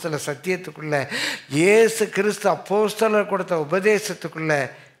அப்போஸ்தல சத்தியத்துக்குள்ளே, இயேசு கிறிஸ்து அப்போஸ்தலர் கொடுத்த உபதேசத்துக்குள்ளே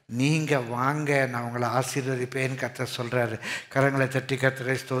நீங்கள் வாங்க, நான் உங்களை ஆசீர்வதிப்பேன்னு கர்த்தர் சொல்கிறாரு. கரங்களை தட்டி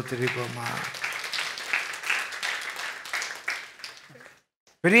கர்த்தரை ஸ்தோத்திரிப்போமா.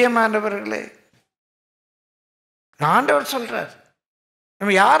 பிரியமானவர்களே, ஆண்டவர் சொல்கிறார்,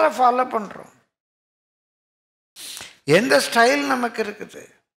 நம்ம யாரை ஃபாலோ பண்ணுறோம், எந்த ஸ்டைல் நமக்கு இருக்குது.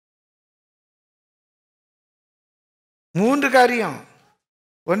 3 காரியம்.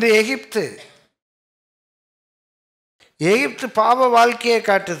 ஒன்று எகிப்து. எகிப்து பாவ வாழ்க்கையை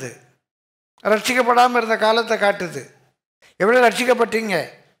காட்டுது, ரட்சிக்கப்படாமல் இருந்த காலத்தை காட்டுது. எவ்வளோ ரட்சிக்கப்பட்டீங்க,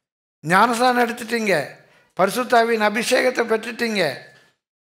 ஞானஸ்நானம் எடுத்துட்டீங்க, பரிசுத்தாவின் அபிஷேகத்தை பெற்றுட்டீங்க.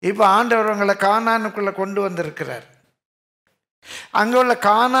 இப்போ ஆண்டவர் உங்களை கானானுக்குள்ளே கொண்டு வந்திருக்கிறார். அங்கே உள்ள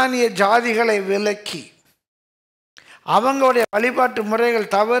கானானிய ஜாதிகளை விலக்கி அவங்களுடைய வழிபாட்டு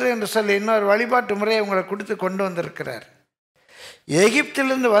முறைகள் தவறு என்று சொல்லி இன்னொரு வழிபாட்டு முறையை உங்களை கொடுத்து கொண்டு வந்திருக்கிறார்.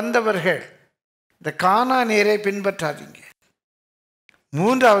 எகிப்திலிருந்து வந்தவர்கள் இந்த கானானியரை பின்பற்றாதீங்க.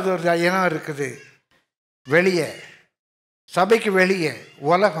 3வது ஒரு இனம் இருக்குது, வெளியே, சபைக்கு வெளியே,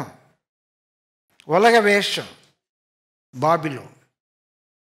 உலகம், உலக வேஷம், பாபிலோன்,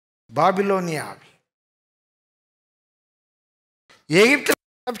 பாபிலோனிய ஆவி. எகிப்து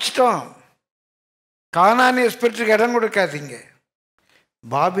தப்பிச்சிட்டோம், கானானிய ஸ்பிரிட்டுக்கு இடம் கொடுக்காதீங்க.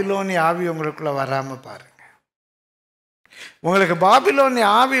 பாபிலோனிய ஆவி உங்களுக்குள்ள வராமல் பாருங்க. உங்களுக்கு பாபிலோனிய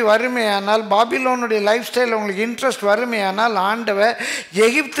ஆவி வறுமையானால், பாபிலோனுடைய லைஃப் ஸ்டைல் உங்களுக்கு இன்ட்ரெஸ்ட் வறுமையானால், ஆண்டவர்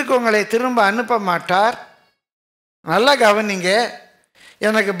எகிப்துக்கு உங்களை திரும்ப அனுப்ப மாட்டார். நல்லா கவனிங்க.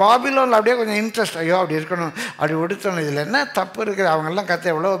 எனக்கு பாபிலோனில் அப்படியே கொஞ்சம் இன்ட்ரெஸ்ட், ஐயோ அப்படி இருக்கணும், அப்படி உடுத்தணும், இதில் என்ன தப்பு இருக்குது, அவங்கெல்லாம்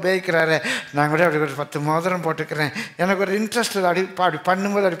கற்று எவ்வளோ உபயோகிக்கிறாரு, நான் கூட அப்படி ஒரு 10 மோதிரம் போட்டுக்கிறேன், எனக்கு ஒரு இன்ட்ரெஸ்ட் அப்படி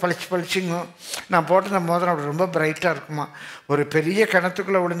பண்ணும்போது அப்படி பளிச்சுங்க, நான் போட்டு அந்த மோதிரம் அப்படி ரொம்ப பிரைட்டாக இருக்குமா. ஒரு பெரிய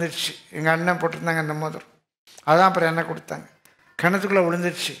கிணத்துக்குள்ளே விழுந்துருச்சு, எங்கள் அண்ணன் போட்டிருந்தாங்க அந்த மோதிரம், அதான் அப்புறம் என்ன கொடுத்தாங்க, கிணத்துக்குள்ளே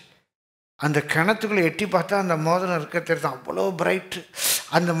விழுந்துருச்சு. அந்த கிணத்துக்குள்ளே எட்டி பார்த்தா அந்த மோதிரம் இருக்க தெரியுது, அவ்வளோ பிரைட்டு.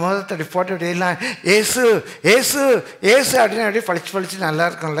 அந்த மோதிரத்தை அப்படி போட்டு அப்படியெல்லாம் ஏசு ஏசு ஏசு அப்படின்னு அப்படியே பளிச்சு நல்லா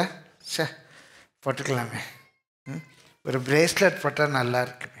இருக்கும்ல, சே போட்டுக்கலாமே, ஒரு பிரேஸ்லெட் போட்டால் நல்லா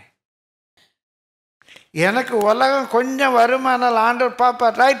இருக்குமே. எனக்கு உலகம் கொஞ்சம் வருமானால் ஆண்டவர்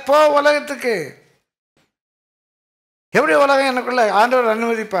பார்ப்பார், ரைட் போ உலகத்துக்கு. எப்படி உலகம் எனக்குள்ள ஆண்டவர்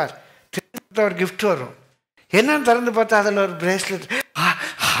அனுமதிப்பார், ஒரு கிஃப்ட் வரும், என்னன்னு திறந்து பார்த்தா அதில் ஒரு பிரேஸ்லெட்,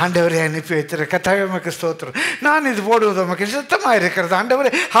 ஆண்டவரை அனுப்பி வைத்திருக்க கர்த்தாவே உமக்கு ஸ்தோத்திரம், நான் இது போடுவது உமக்கு சுத்தமாக இருக்கிறது ஆண்டவரே,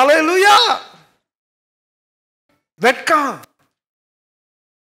 ஹல்லேலூயா. வெட்கம்.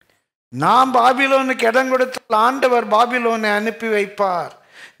 நாம் பாபிலோனுக்கு இடம் கொடுத்தால் ஆண்டவர் பாபிலோனை அனுப்பி வைப்பார்.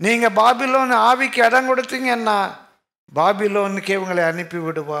 நீங்க பாபிலோன் ஆவிக்கு இடம் கொடுத்தீங்கன்னா பாபிலோனுக்கே உங்களை அனுப்பி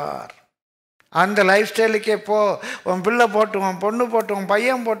விடுவார். அந்த லைஃப் ஸ்டைலுக்கே போ, உன் பிள்ளை போட்டு, உன் பொண்ணு போட்டு, உன்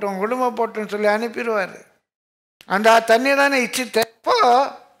பையன் போட்டு, உன் குடும்பம் போட்டுன்னு சொல்லி அனுப்பிடுவார். அந்த தண்ணி தானே இச்சித்தப்போ,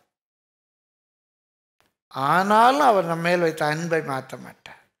 ஆனாலும் அவர் நம்ம மேல் வைத்த அன்பை மாற்ற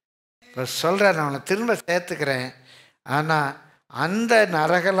மாட்டார். இப்போ சொல்கிறேன், நான் அவனை திரும்ப சேர்த்துக்கிறேன், ஆனால் அந்த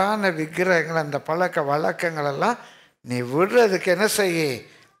நரகலான விக்கிரகங்கள், அந்த பழக்க வழக்கங்களெல்லாம் நீ விடுறதுக்கு என்ன செய்ய,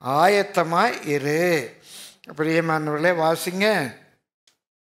 ஆயத்தமாய் இரு. பிரியமானவர்களே, வாசிங்க.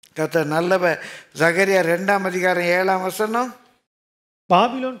 கர்த்தர் நல்லவர். சகரியா 2ஆம் அதிகாரம் 7ஆம் வசனம்.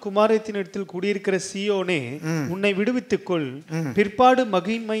 பாபிலோன் குமாரத்தினிடத்தில் குடியிருக்கிற சீயோனே, உன்னை விடுவித்துக்கொள், பிற்பாடு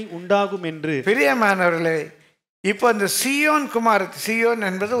மகிமை உண்டாகும் என்று. பிரியமானவர்களே, இப்போ இந்த சீயோன் குமாரத், சீயோன்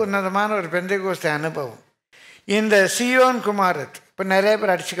என்பது உன்னதமான ஒரு பெந்தேகோஸ்தே அனுபவம். இந்த சீயோன் குமாரத் இப்போ நிறைய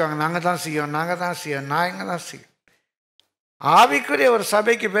பேர் அடிச்சுக்குவாங்க, நாங்கள் தான் சீயோன், நாங்கள் தான் சீயோன், நாங்கள் தான் சீயோன். ஆவிக்குரிய ஒரு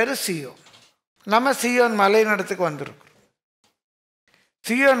சபைக்கு பேர் சீயோன். நம்ம சீயோன் மலையின் இடத்துக்கு வந்திருக்கிறோம்.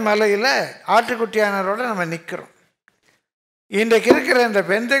 சீயோன் மலையில் ஆட்டுக்குட்டியானரோட நம்ம நிற்கிறோம். இன்றைக்கு இருக்கிற இந்த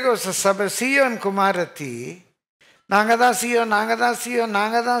பெந்தேகோஸ்தே சபை சீயோன் குமாரத்தி, நாங்கள் தான் சீயோன், நாங்கள் தான் சீயோன்,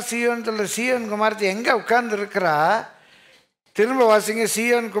 நாங்கள் தான் சீயோன் சொல்ல சீயோன் குமாரத்தி எங்கே உட்கார்ந்து இருக்கிறா? திரும்ப வாசிங்க.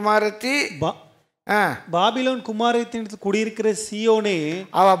 சீயோன் குமாரத்தி, பாபிலோன் குமாரத்தின் குடியிருக்கிற சீயோனே,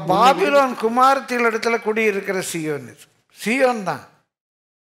 அவ பாபிலோன் குமாரத்தின் இடத்துல குடியிருக்கிற சீயோன். இது சீயோன் தான்.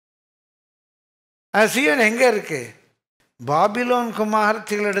 சீயோன் எங்க இருக்கு? பாபிலோன்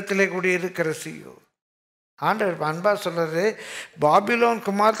குமாரத்தின் இடத்துல குடியிருக்கிற சீயோன். ஆண்டவர் அன்பா சொல்றது, பாபிலோன்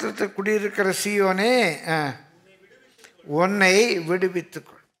குமாரத்தில் குடியிருக்கிற சீயோனே, உன்னை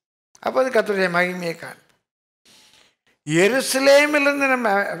விடுவித்துக்கொள். அப்போ அது கர்த்தருடைய மகிமையை காணும். எருசலேமிலிருந்து நம்ம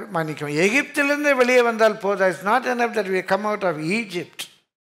மன்னிக்கும், எகிப்திலிருந்து வெளியே வந்தால் போதா. It's not enough that we come out of Egypt.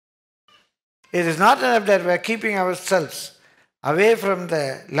 It is not enough that we are keeping ourselves away from the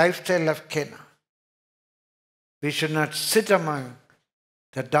lifestyle of Canaan. We should not sit among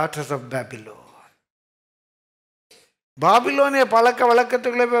the daughters of Babylon. பாபிலோனிய பழக்க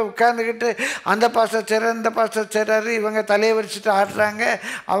வழக்கத்துக்குள்ளே போய் உட்காந்துக்கிட்டு அந்த pastor செய்கிறார், இந்த pastor செய்கிறாரு, இவங்க தலையை விரிச்சிட்டு ஆடுறாங்க,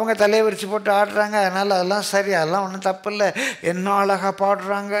 அவங்க தலையை விரிச்சு போட்டு ஆடுறாங்க. அதனால் அதெல்லாம் சரி, அதெல்லாம் ஒன்றும் தப்பு இல்லை, என்ன அழகாக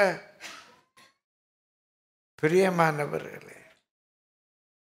பாடுறாங்க. பிரியமானவர்களே,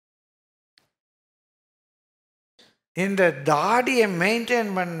 இந்த தாடியை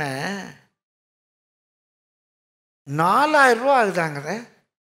மெயின்டைன் பண்ண 4000 ரூபா ஆகுதாங்க.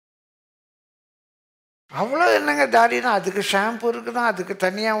 அவ்வளோ என்னங்க தாடினா? அதுக்கு ஷாம்பு இருக்குதான், அதுக்கு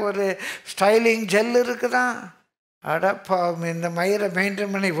தனியாக ஒரு ஸ்டைலிங் ஜெல் இருக்குதான். அடப்பா, இந்த மயிரை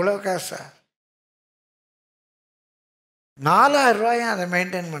மெயின்டைன் பண்ண இவ்வளோ காசா? 4000 ரூபாயும் அதை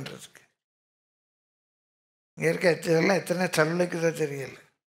மெயின்டைன் பண்ணுறதுக்கு. இங்கே இருக்க இதெல்லாம் எத்தனை சல்லுக்குதோ தெரியல.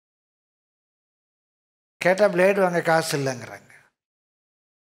 கேட்டால் பிளேடு வாங்க காசு இல்லைங்கிறாங்க.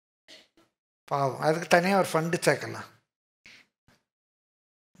 பாவம், அதுக்கு தனியாக ஒரு ஃபண்டு சேர்க்கலாம்,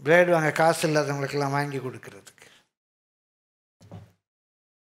 பிளேடு வாங்க காசு இல்லாதவங்களுக்கெல்லாம் வாங்கி கொடுக்கறதுக்கு.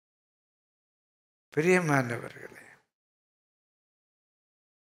 பிரியமானவர்களே,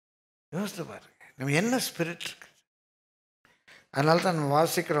 யோசித்து பாருங்க, நம்ம என்ன ஸ்பிரிட் இருக்கு. அதனால தான் நம்ம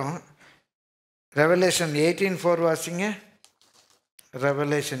வாசிக்கிறோம். ரெவலேஷன் 18:4 வாசிங்க.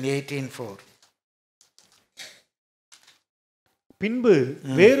 ரெவலேஷன் 18:4. பின்பு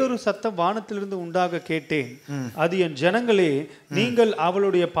வேறொரு சத்தம் வானத்திலிருந்து உண்டாக கேட்டேன். அது, என் ஜனங்களே, நீங்கள்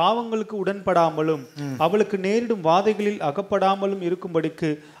அவளுடைய பாவங்களுக்கு உடன்படாமலும் அவளுக்கு நேரிடும் வாதைகளில் அகப்படாமலும் இருக்கும்படிக்கு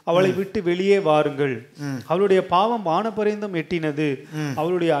அவளை விட்டு வெளியே வாருங்கள். அவளுடைய பாவம் வானபரியந்தம் எட்டினது,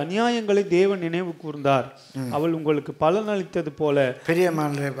 அவளுடைய அநியாயங்களை தேவன் நினைவு கூர்ந்தார். அவள் உங்களுக்கு பலன் அளித்தது போல.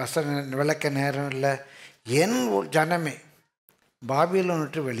 பெரியமான வசன விளக்க நேரம் இல்லை. என் ஜனமே பாபிலோன்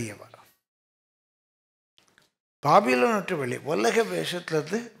விட்டு வெளியே வா, பாபிலோன் விட்டு வெளியே, உலக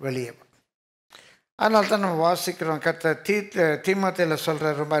வேஷத்துலேருந்து வெளியே வா. அதனால தான் நம்ம வாசிக்கிறோம். தீமோத்தேயில்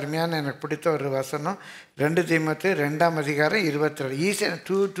சொல்கிற ரொம்ப அருமையான எனக்கு பிடித்த ஒரு வசனம். 2 தீமோத்தேயு 2ஆம் அதிகாரம் 22. ஈஸியாக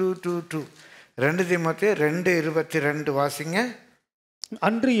 2:2:2 2 தீமோத்தேயு 2:22 வாசிங்க.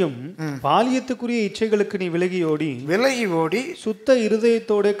 அன்றியும் பாலியத்துக்குரிய இச்சைகளுக்கு நீ விலகி ஓடி சுத்த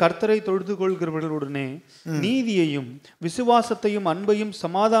இருதயத்தோட கர்த்தரை தொழுது கொள்கிறவர்களுடனே நீதியையும் விசுவாசத்தையும் அன்பையும்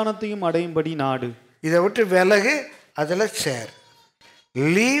சமாதானத்தையும் அடையும்படி நாடு. இதை விட்டு விலகு, அதில் சேர்.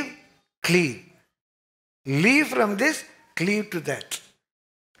 Leave cleave, leave from this, cleave to that.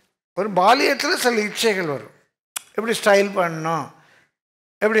 ஒரு பாலியத்தில் சில இச்சைகள் வரும். எப்படி ஸ்டைல் பண்ணணும்,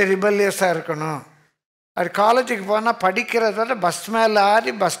 எப்படி ரிபல்லியஸாக இருக்கணும். அது காலேஜுக்கு போனால் படிக்கிறத விட பஸ் மேலே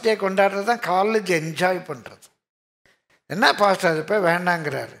ஆடி பஸ் டே கொண்டாடுறது தான் காலேஜ் என்ஜாய் பண்ணுறது. என்ன பாஸ்டர் அது போய்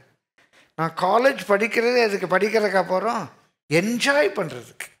வேண்டாங்கிறாரு? நான் காலேஜ் படிக்கிறது எதுக்கு? படிக்கிறதுக்கா போகிறோம்? என்ஜாய்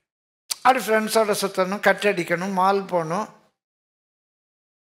பண்ணுறதுக்கு. அப்படி ஃப்ரெண்ட்ஸோட சுற்றணும், கட்டடிக்கணும், மால் போகணும்.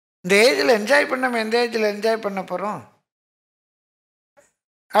 இந்த ஏஜில் என்ஜாய் பண்ணாமல் எந்த ஏஜில் என்ஜாய் பண்ண போகிறோம்?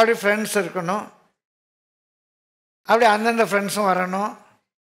 அப்படி ஃப்ரெண்ட்ஸ் இருக்கணும், அப்படி அந்தந்த ஃப்ரெண்ட்ஸும் வரணும்.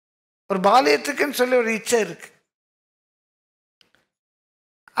 ஒரு பாலியத்துக்குன்னு சொல்லி ஒரு இச்சை இருக்குது.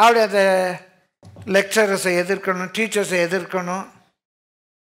 அப்படி அதை லெக்சரர்ஸை எதிர்க்கணும், டீச்சர்ஸை எதிர்க்கணும்.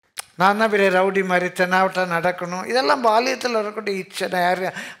 நான் தான் பெரிய ரவுடி மாதிரி தென்னாவட்டா நடக்கணும். இதெல்லாம் பாலியத்தில் வரக்கூடிய இச்சை. நான்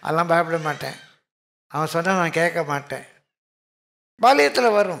யாரும் அதெல்லாம் பயப்பட மாட்டேன், அவன் சொன்னால் நான் கேட்க மாட்டேன்.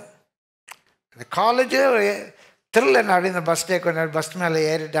 பாலியத்தில் வரும். இந்த காலேஜே த்ரில் என்ன, அப்படி இந்த பஸ் டே கொண்டாடி பஸ் மேலே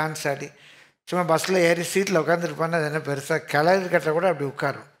ஏறி டான்ஸ் ஆடி, சும்மா பஸ்ஸில் ஏறி சீட்டில் உட்காந்துருப்பான்னு அது என்ன பெருசாக கிளறு கட்ட கூட அப்படி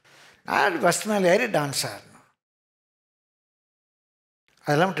உட்காரும். நான் அப்படி பஸ் மேலே ஏறி டான்ஸ் ஆடணும்.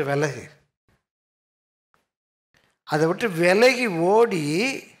 அதெல்லாம் விட்டு விலகு. அதை விட்டு விலகி ஓடி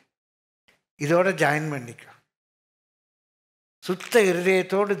இதோட ஜாயின் பண்ணிக்கும். சுத்த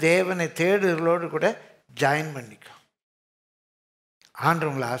இருதயத்தோடு தேவனை தேடுகளோடு கூட ஜாயின் பண்ணிக்கும்.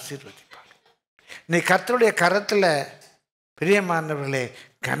 ஆண்டவங்களை ஆசீர்வதிப்பாங்க. இன்னைக்கு கர்த்தருடைய கரத்தில் பிரியமானவர்களே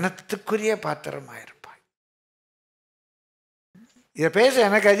கனத்துக்குரிய பாத்திரமாயிருப்பாய். இதை பேச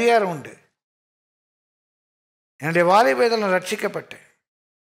எனக்கு அதிகாரம் உண்டு. என்னுடைய வாலிபத்தில் நான் ரட்சிக்கப்பட்டேன்.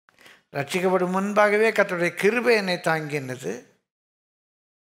 ரட்சிக்கப்படும் முன்பாகவே கர்த்தருடைய கிருபை என்னை தாங்கினது.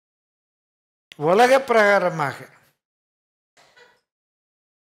 உலக பிரகாரமாக,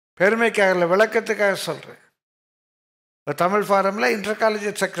 பெருமைக்காக விளக்கத்துக்காக சொல்கிறேன். இப்போ Tamil ஃபாரமில் inter college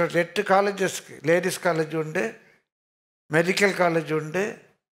secretary 8 காலேஜஸ்க்கு, ladies college உண்டு, மெடிக்கல் காலேஜ் உண்டு,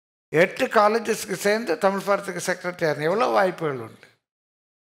 8 காலேஜஸ்க்கு சேர்ந்து தமிழ் ஃபாரத்துக்கு செக்ரட்டரியாக எவ்வளோ வாய்ப்புகள் உண்டு.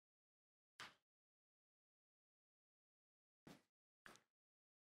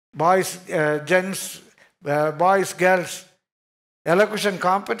 Boys gents, boys girls elocution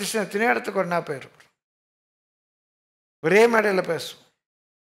competition எத்தனையோ இடத்துக்கு ஒன்றா போயிருக்கும். ஒரே மேடையில் பேசும்.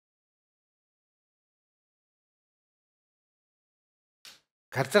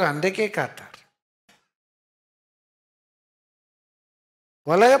 கர்த்தர் அன்றைக்கே காத்தார்.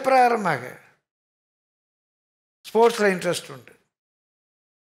 உலக பிரகாரமாக ஸ்போர்ட்ஸில் இன்ட்ரெஸ்ட் உண்டு,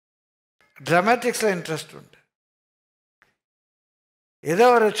 ட்ராமாட்டிக்ஸில் இன்ட்ரெஸ்ட் உண்டு. ஏதோ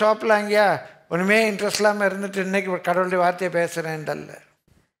ஒரு ஷாப்பில் அங்கேயா ஒன்றுமே இன்ட்ரெஸ்ட் இல்லாமல் இருந்துட்டு இன்னைக்கு கடவுளுடைய வார்த்தையை பேசுகிறேன்டல்ல.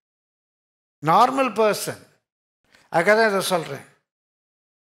 Normal person. அதுக்காக தான் இதை சொல்கிறேன்.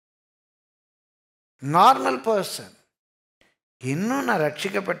 நார்மல் பர்சன் இன்னும் நான்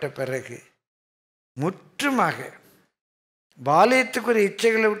ரட்சிக்கப்பட்ட பிறகு முற்றுமாக பாலியத்துக்குரிய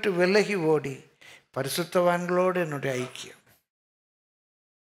இச்சைகளை விட்டு விலகி ஓடி பரிசுத்தவான்களோடு என்னுடைய ஐக்கியம்.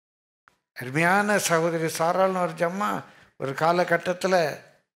 அருமையான சகோதரி சாராள்னு ஒரு ஜம்மா ஒரு காலகட்டத்தில்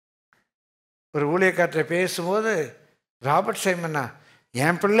ஒரு ஊழியக்காரரை பேசும்போது, ராபர்ட் சைமனா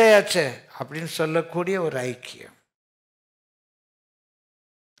என் பிள்ளையாச்சே அப்படின்னு சொல்லக்கூடிய ஒரு ஐக்கியம்.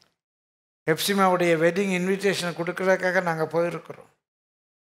 எப்சிமாவுடைய வெட்டிங் இன்விடேஷனை கொடுக்கறதுக்காக நாங்கள் போயிருக்கிறோம்.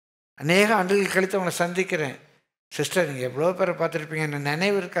 அநேக ஆண்டுகள் கழித்து அவங்களை சந்திக்கிறேன். சிஸ்டர், நீங்கள் எவ்வளோ பேரை பார்த்துருப்பீங்க, என்ன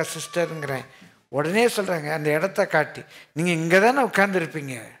நினைவு இருக்கா சிஸ்டருங்கிறேன். உடனே சொல்கிறாங்க, அந்த இடத்த காட்டி, நீங்கள் இங்கே தானே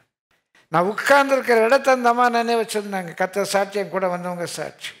உட்காந்துருப்பீங்க. நான் உட்கார்ந்துருக்கிற இடத்த அந்த அம்மா நினைவு வச்சுருந்தாங்க. கத்த சாட்சியம் கூட வந்தவங்க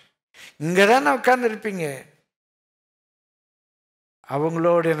சாட்சி. இங்கே தானே உட்காந்துருப்பீங்க.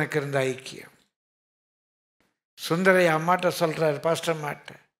 அவங்களோடு எனக்கு இருந்த ஐக்கியம். சுந்தரைய அம்மாட்ட சொல்கிறார், பாஸ்டர்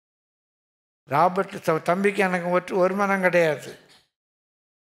அம்மாட்ட, ராபர்ட் தம்பிக்கு எனக்கு வருமானம் கிடையாது.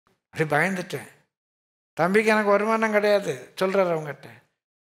 அப்படி பயந்துட்டேன். தம்பிக்கு எனக்கு வருமானம் கிடையாது சொல்கிறார் அவங்ககிட்ட.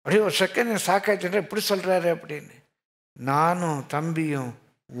 அப்படியே ஒரு செகண்ட் சாக்காச்சுட்டேன், இப்படி சொல்கிறாரு அப்படின்னு. நானும் தம்பியும்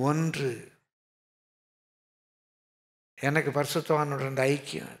ஒன்று. எனக்கு பரிசுத்தவானோட அந்த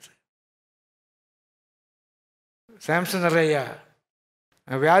ஐக்கியம் அது. சாம்சன் ஐயா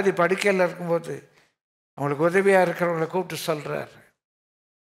வியாதி படுக்கையில் இருக்கும்போது அவங்களுக்கு உதவியாக இருக்கிறவங்களை கூப்பிட்டு சொல்கிறார்,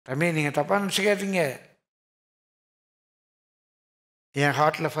 தம்பி நீங்கள் தப்பாக நினச்சிக்காதீங்க, என்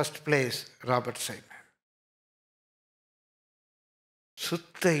ஹார்ட்டில் ஃபர்ஸ்ட் பிளேஸ் ராபர்ட் சைமன்.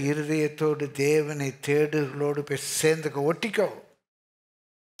 சுத்த இருதயத்தோடு தேவனை தேடுகளோடு போய் சேர்ந்துக்கோ, ஒட்டிக்கோ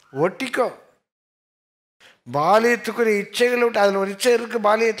ஒட்டிக்கோ. பாலியத்துக்குரிய இச்சைகளை விட்டு, அதில் ஒரு இச்சை இருக்குது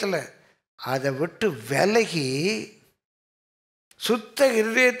பாலியத்தில், அதை விட்டு விலகி சுத்த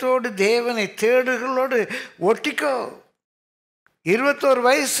இருதயத்தோடு தேவனை தேடுகளோடு ஒட்டிக்கோ. 21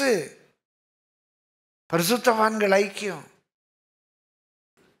 வயசு, பரிசுத்தவான்கள் ஐக்கியம்.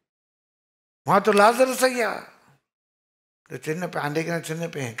 மாத்து லாசரஸ் ஐயா, சின்ன பையன், அன்றைக்கு நான் சின்ன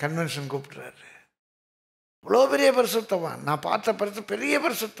பையன், கன்வென்ஷன் கூப்பிட்டுறாரு. இவ்வளோ பெரிய பரிசுத்தவான், நான் பார்த்த பெரிய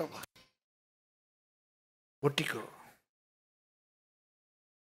பரிசுத்தவான். ஒட்டிக்கோ.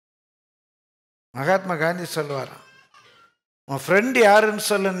 மகாத்மா காந்தி சொல்லுவாராம், உன் ஃப்ரெண்டு யாருன்னு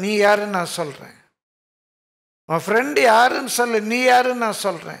சொல்லு, நீ யாருன்னு நான் சொல்கிறேன். உன் ஃப்ரெண்டு யாருன்னு சொல்லு, நீ யாருன்னு நான்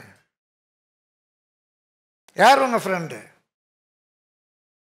சொல்கிறேன். யார் உங்கள் ஃப்ரெண்டு?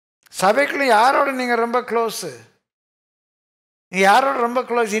 சபைக்குள்ள யாரோட நீங்கள் ரொம்ப க்ளோஸு? நீங்கள் யாரோட ரொம்ப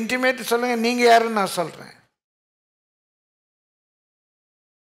க்ளோஸ், இன்டிமேட் சொல்லுங்கள், நீங்கள் யாருன்னு நான் சொல்கிறேன்.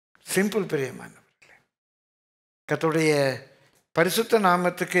 சிம்பிள். பிரியமானவர்களே, கர்த்தருடைய பரிசுத்த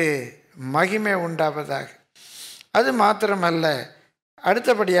நாமத்துக்கு மகிமை உண்டாவதாக. அது மாத்திரமல்ல,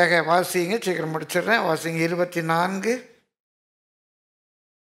 அடுத்தபடியாக வாசிங்க, சீக்கிரம் முடிச்சிடுறேன், வாசிங்க 24.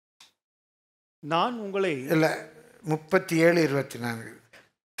 நான் உங்களை இல்லை 37 24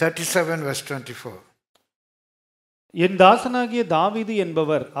 37 verse 24. என் தாசனாகிய தாவீது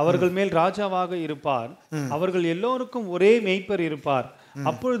என்பவர் அவர்கள் மேல் ராஜாவாக இருப்பார். அவர்கள் எல்லோருக்கும் ஒரே மேய்ப்பர் இருப்பார்.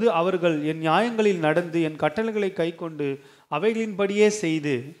 அப்பொழுது அவர்கள் என் நியாயங்களில் நடந்து என் கட்டளைகளை கைக்கொண்டு அவைகளின்படியே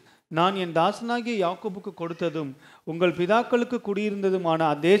செய்து நான் என் தாசனாகிய யாக்கோபுக்கு கொடுத்ததும் உங்கள் பிதாக்களுக்கு குடியிருந்ததுமான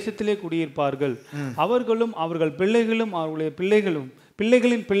அத்தேசத்திலே குடியிருப்பார்கள். அவர்களும் அவர்கள் பிள்ளைகளும் அவர்களுடைய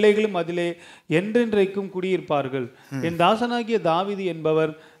பிள்ளைகளின் பிள்ளைகளும் அதிலே என்றென்றைக்கும் குடியிருப்பார்கள். என் தாசனாகிய தாவீது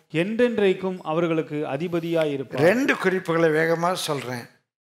என்பவர் என்றென்றைக்கும் அவர்களுக்கு அதிபதியாய் இருப்பார். 2 குறிப்புகளை வேகமாக சொல்றேன்.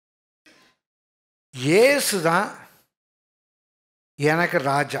 இயேசு தான் எனக்கு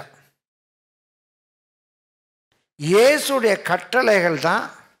ராஜா. இயேசுடைய கட்டளைகள் தான்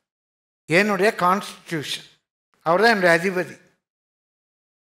என்னுடைய கான்ஸ்டிடியூஷன். அவர் தான் என்னுடைய அதிபதி.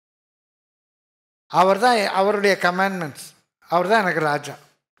 அவர் தான் அவருடைய கமாண்ட்மெண்ட்ஸ். அவர் தான் எனக்கு ராஜா.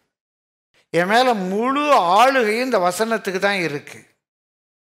 என் மேலே முழு ஆளுகையும் இந்த வசனத்துக்கு தான் இருக்கு.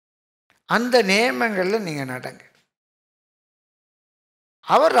 அந்த நியமங்களில் நீங்கள் நடங்க.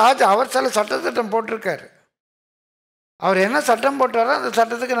 அவர் ராஜா. அவர் சில சட்டத்திட்டம் போட்டிருக்காரு. அவர் என்ன சட்டம் போட்டாரோ அந்த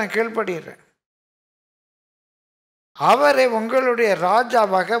சட்டத்துக்கு நான் கீழ்ப்படுகிறேன். அவரை உங்களுடைய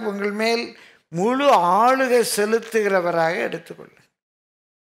ராஜாவாக, உங்கள் மேல் முழு ஆளுகை செலுத்துகிறவராக எடுத்துக்கொள்ள.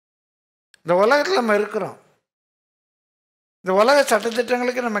 இந்த உலகத்தில் நம்ம இருக்கிறோம். இந்த உலக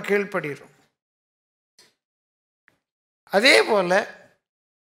சட்டத்திட்டங்களுக்கு நம்ம கீழ்ப்படுகிறோம். அதே போல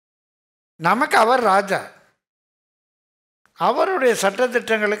நமக்கு அவர் ராஜா. அவருடைய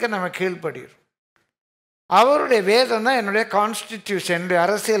சட்டத்திட்டங்களுக்கு நம்ம கீழ்ப்படுகிறோம். அவருடைய வேதம் தான் என்னுடைய கான்ஸ்டிடியூஷன், என்னுடைய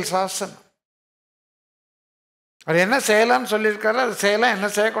அரசியல் சாசனம். அவர் என்ன செய்யலாம்னு சொல்லியிருக்காரு அது செய்யலாம், என்ன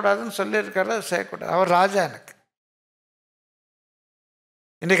செய்யக்கூடாதுன்னு சொல்லியிருக்காரு அது செய்யக்கூடாது. அவர் ராஜா. எனக்கு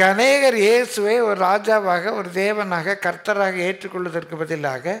இன்றைக்கு அநேகர் இயேசுவை ஒரு ராஜாவாக, ஒரு தேவனாக, கர்த்தராக ஏற்றுக்கொள்வதற்கு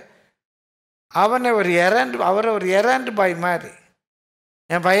பதிலாக அவரை ஒரு எரண்ட் பாய் மாதிரி,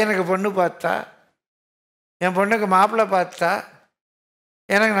 என் பையனுக்கு பொண்ணு பார்த்தா, என் பொண்ணுக்கு மாப்பிள்ளை பார்த்தா,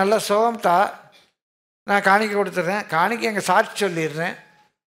 எனக்கு நல்ல சுகம்தா, நான் காணிக்கை கொடுத்துட்றேன், காணிக்கை எங்கள் சாட்சி சொல்லிடுறேன்,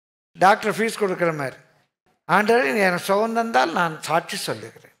 டாக்டர் ஃபீஸ் கொடுக்குற மாதிரி. ஆண்டவர் எனக்கு சுகம் தந்தால் நான் சாட்சி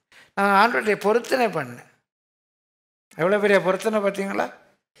சொல்லுகிறேன். நான் ஆண்டவருடைய பொருத்தனை பண்ணேன். எவ்வளோ பெரிய பொருத்தனை பார்த்தீங்களா?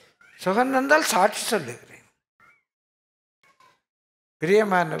 சுகம் தந்தால் சாட்சி சொல்லுகிறேன்.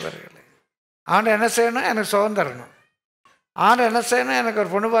 பிரியமானவர்களே, ஆண்டவர் என்ன செய்யணும்? எனக்கு சுகம் தரணும். ஆண்டவர் என்ன செய்யணும்? எனக்கு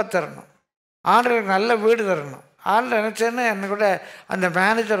ஒரு பொண்ணு பார்த்து தரணும். ஆண்டவர் எனக்கு நல்ல வீடு தரணும். ஆண்டவர் என்ன செய்யணும்? எனக்கு கூட அந்த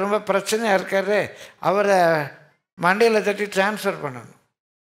மேனேஜர் ரொம்ப பிரச்சனையாக இருக்காரு, அவரை மண்டையில் தட்டி டிரான்ஸ்ஃபர் பண்ணணும்.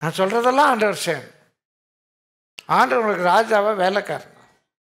 நான் சொல்கிறதெல்லாம் ஆண்டவர் செய்யணும். ஆண்டவர் உங்களுக்கு ராஜாவா வேலைக்காரன்?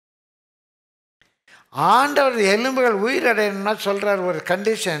 ஆண்டவர் எலும்புகள் உயிரடையணும்னா சொல்கிறார் ஒரு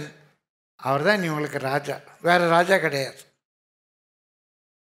கண்டிஷன், அவர் தான் நீ உங்களுக்கு ராஜா, வேறு ராஜா கிடையாது.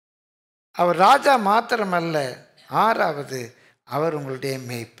 அவர் ராஜா மாத்திரமல்ல, ஆறாவது அவர் உங்களுடைய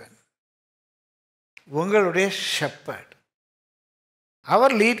மேய்ப்பன், உங்களுடைய ஷெப்பர்ட்.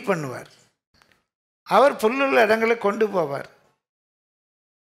 அவர் லீட் பண்ணுவார், அவர் புல்லுள்ள இடங்களுக்கு கொண்டு போவார்,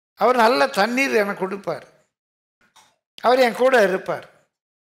 அவர் நல்ல தண்ணீர் எனக்கு கொடுப்பார், அவர் என் கூட இருப்பார்,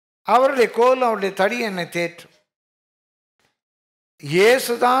 அவருடைய கோலும் அவருடைய தடி என்னை தேற்றும்.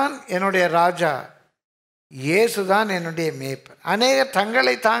 இயேசுதான் என்னுடைய ராஜா, இயேசுதான் என்னுடைய மேய்ப்பன். அநேகர்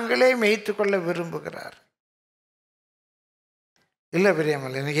தங்களை தாங்களே மேய்த்து கொள்ள விரும்புகிறார். இல்லை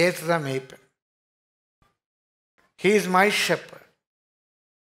பிரியமல், எனக்கு இயேசுதான் மேய்ப்பன். He is my shepherd.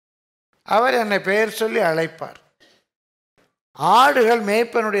 அவர் என்னை பெயர் சொல்லி அழைப்பார். ஆடுகள்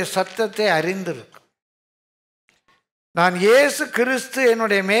மேய்ப்பனுடைய சத்தத்தை அறிந்திருக்கும். நான் இயேசு கிறிஸ்து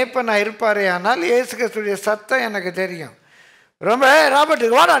என்னுடைய மேய்ப்பனாக இருப்பாரே ஆனால் இயேசு கிறிஸ்துடைய சத்தம் எனக்கு தெரியும். ரொம்ப ராபர்ட்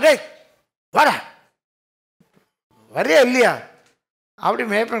வாடா, டே வாடா, வரையா இல்லையா, அப்படி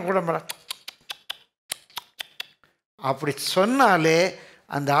மேய்ப்பன் கூட மாடா அப்படி சொன்னாலே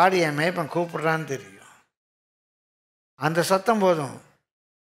அந்த ஆடு என் மேய்ப்பன் கூப்பிடுறான்னு தெரியும். அந்த சத்தம் போதும்.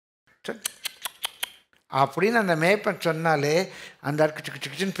 அப்படின்னு அந்த மேய்ப்பன் சொன்னாலே அந்த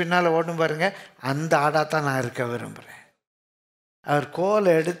கிச்சுன்னு பின்னால் ஓடும் பாருங்க, அந்த ஆடாத்தான் நான் இருக்க விரும்புகிறேன். அவர்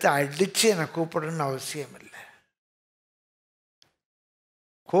கோலை எடுத்து அடித்து என்னை கூப்பிடணும்னு அவசியம் இல்லை.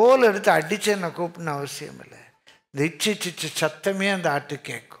 கோல் எடுத்து அடித்து என்னை கூப்பிடணும்னு அவசியம் இல்லை. இந்த இச்சு சத்தமே அந்த ஆட்டு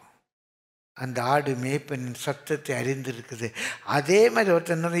கேட்கும். அந்த ஆடு மேய்ப்பனின் சத்தத்தை அறிந்திருக்குது. அதே மாதிரி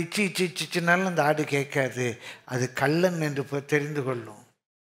ஒருத்தர் இச்சுனாலும் அந்த ஆடு கேட்காது. அது கள்ளன் என்று தெரிந்து கொள்ளும்,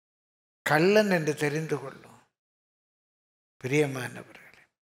 கள்ளன் என்று தெரிந்து கொள்ளும். பிரியமானவர்களே,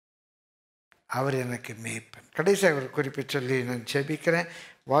 அவர் எனக்கு மேய்ப்பன். கடைசியாக ஒரு குறிப்பை சொல்லி நான் ஜெபிக்கிறேன்.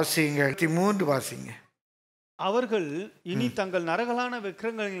 வாசிங்க 3 வாசிங்க. அவர்கள் இனி தங்கள் நரகலான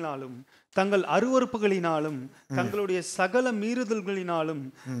விக்கிரங்களினாலும் தங்கள் அருவருப்புகளினாலும் தங்களுடைய சகல மீறுதல்களினாலும்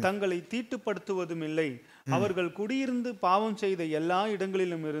தங்களை தீட்டுப்படுத்துவதும் இல்லை. அவர்கள் குடியிருந்து பாவம் செய்த எல்லா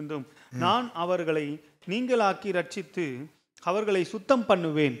இடங்களிலும் இருந்தும் நான் அவர்களை நீங்களாக்கி ரட்சித்து அவர்களை சுத்தம்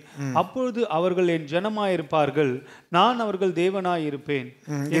பண்ணுவேன். அப்பொழுது அவர்கள் என் ஜனமாயிருப்பார்கள், நான் அவர்கள் தேவனாயிருப்பேன்.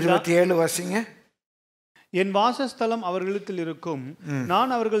 27 வாசிங்க. என் வாசஸ்தலம் அவர்களிடத்தில் இருக்கும்,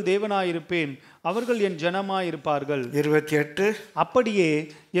 நான் அவர்கள் தேவனாயிருப்பேன், அவர்கள் என் ஜனமாயிருப்பார்கள். 28 அப்படியே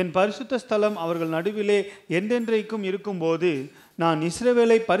என் பரிசுத்த ஸ்தலம் அவர்கள் நடுவிலே என்றென்றைக்கும் இருக்கும்போது நான்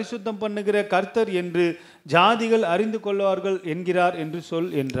இஸ்ரவேலை பரிசுத்தம் பண்ணுகிற கர்த்தர் என்று ஜாதிகள் அறிந்து கொள்வார்கள் என்கிறார் என்று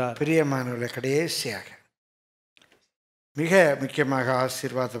சொல் என்றார். பிரியமானவர்களே, கடைசியாக மிக முக்கியமாக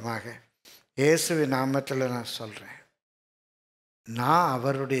ஆசீர்வாதமாக இயேசுவின் நாமத்தில் நான் சொல்கிறேன், நான்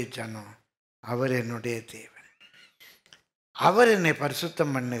அவருடைய ஜனம், அவர் என்னுடைய தேவன், அவர் என்னை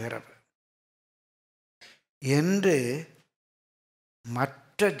பரிசுத்தம் பண்ணுகிறவர் என்று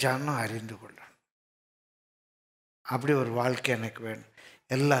மற்ற ஜனம் அறிந்து கொள்ளணும். அப்படி ஒரு வாழ்க்கை எனக்கு வேணும்.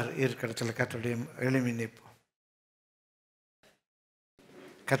 எல்லாரும் இருக்கிற இடத்துல கர்த்தருடைய எழுமி நிற்போம்.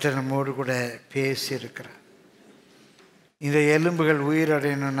 கர்த்தர் நம்மோடு கூட பேசி இருக்கிறார். இந்த எலும்புகள்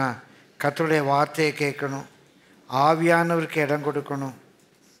உயிரடையணும்னா கர்த்தருடைய வார்த்தையை கேட்கணும், ஆவியானவருக்கு இடம் கொடுக்கணும்,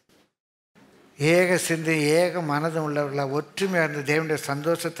 ஏக சிந்தை ஏக மனதும் உள்ளவர்களாக ஒற்றுமையாக இருந்த தேவனுடைய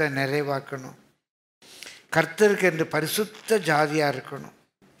சந்தோஷத்தை நிறைவாக்கணும். கர்த்தருக்கு என்று பரிசுத்த ஜாதியாக இருக்கணும்.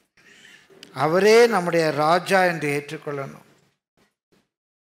 அவரே நம்முடைய ராஜா என்று ஏற்றுக்கொள்ளணும்.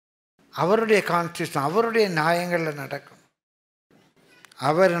 அவருடைய கான்ஸ்டியூஷன், அவருடைய நியாயங்களில் நடக்கணும்.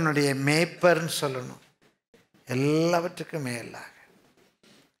 அவர் என்னுடைய மேய்ப்பர்னு சொல்லணும். எல்லாவற்றுக்கும் மேலாக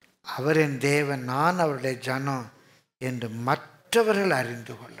அவர் என் தேவன், நான் அவருடைய ஜனம் என்று மற்றவர்கள்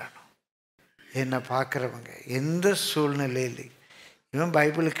அறிந்து கொள்ளணும். என்னை பார்க்குறவங்க எந்த சூழ்நிலையிலையும் இவன்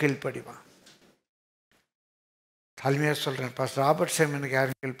பைபிளுக்கு கீழ்ப்படிவான். தாழ்மையாக சொல்கிறேன், பாஸ்டர் ராபர்ட் சைமனுக்கு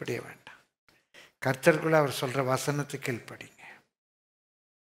யாரும் கீழ்ப்படிய வேண்டாம். கர்த்தருக்குள்ளே அவர் சொல்கிற வசனத்துக்கு கீழ்ப்படிங்க.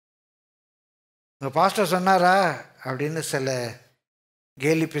 உங்கள் பாஸ்டர் சொன்னாரா அப்படின்னு சில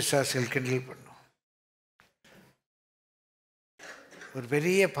கேலி பிசாசுகள் கிண்டல் பண்ணும். ஒரு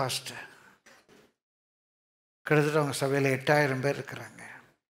பெரிய பாஸ்டர், கிட்டத்தட்ட அவங்க சபையில் 8000 பேர் இருக்கிறாங்க.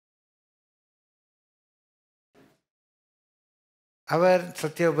 அவர்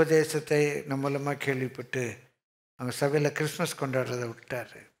சத்திய உபதேசத்தை நம்ம மூலமாக கேள்விப்பட்டு அவங்க சபையில் கிறிஸ்மஸ் கொண்டாடுறதை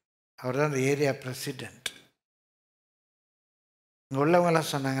விட்டார். அவர் தான் அந்த ஏரியா பிரசிடெண்ட். இங்கே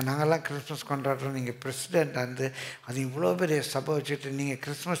உள்ளவங்கெல்லாம் சொன்னாங்க, நாங்கள்லாம் கிறிஸ்மஸ் கொண்டாடுறோம், நீங்கள் பிரசிடெண்ட் வந்து அது இவ்வளோ பெரிய சபை வச்சுட்டு நீங்கள்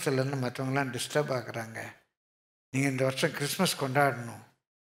கிறிஸ்மஸ் இல்லைன்னு மற்றவங்களாம் டிஸ்டர்ப் ஆகுறாங்க, நீங்கள் இந்த வருஷம் கிறிஸ்மஸ் கொண்டாடணும்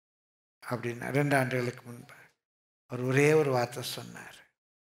அப்படின்னு 2 ஆண்டுகளுக்கு முன்பு அவர் ஒரே ஒரு வார்த்தை சொன்னார்.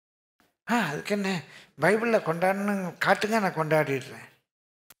 அதுக்கு என்ன, பைபிளில் கொண்டாடணும் காட்டுங்க, நான் கொண்டாடிடுறேன்.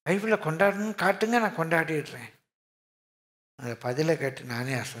 பைபிளில் கொண்டாடணும் காட்டுங்க, நான் கொண்டாடிடுறேன். அந்த பதிலை கேட்டு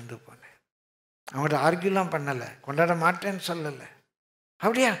நானே அசந்து போனேன். அவங்கள்ட்ட ஆர்கியூலாம் பண்ணலை, கொண்டாட மாட்டேன்னு சொல்லலை.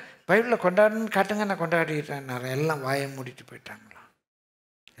 அப்படியா, பைபிளில் கொண்டாடணும்னு காட்டுங்க, நான் கொண்டாடிடுறேன். நான் எல்லாம் வாயை மூடிட்டு போயிட்டாங்களாம்.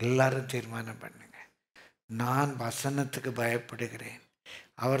 எல்லாரும் தீர்மானம் பண்ணுங்க, நான் வசனத்துக்கு பயப்படுகிறேன்,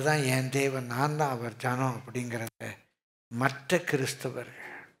 அவர் தான் என் தேவன், நான் தான் அவர் ஜனம் அப்படிங்கிறத மற்ற கிறிஸ்தவர்கள்,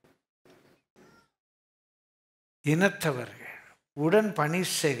 இனத்தவர்கள், உடன் பணி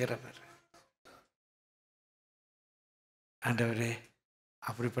செய்கிறவர், ஆண்டவரே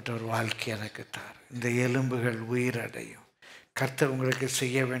அப்படிப்பட்ட ஒரு வாழ்க்கை எனக்கு தார். இந்த எலும்புகள் உயிரடையும். கர்த்தர் உங்களுக்கு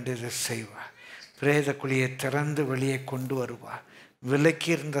செய்ய வேண்டியதை செய்வார். பிரேத குழியை திறந்து வெளியே கொண்டு வருவார். விலக்கி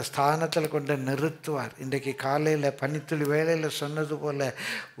இருந்த ஸ்தானத்தில் கொண்டு நிறுத்துவார். இன்றைக்கு காலையில் பனித்துளி வேலையில் சொன்னது போல்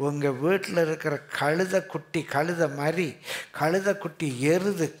உங்கள் வீட்டில் இருக்கிற கழுத மாதிரி கழுத குட்டி,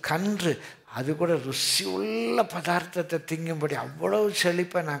 எருது, கன்று, அது கூட ருசி உள்ள பதார்த்தத்தை திங்கும்படி அவ்வளவு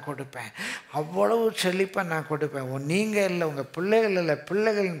செழிப்பை நான் கொடுப்பேன், அவ்வளவு செழிப்பை நான் கொடுப்பேன். நீங்கள் இல்லை, உங்கள் பிள்ளைகள் இல்லை,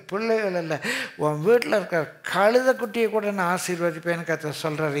 பிள்ளைகளின் பிள்ளைகள் இல்லை, உன் வீட்டில் இருக்கிற கழுத குட்டியை கூட நான் ஆசீர்வதிப்பேன்னு கர்த்தர்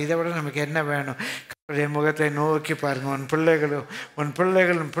சொல்கிறார். இதை விட நமக்கு என்ன வேணும்? கர்த்தருடைய முகத்தை நோக்கி பாருங்கள். உன்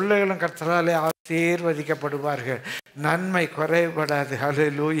பிள்ளைகளும் கர்த்தராலே ஆசீர்வதிக்கப்படுவார்கள். நன்மை குறைபடாது.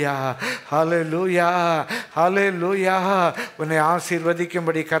 ஹல்லேலூயா, ஹல்லேலூயா, ஹல்லேலூயா. உன்னை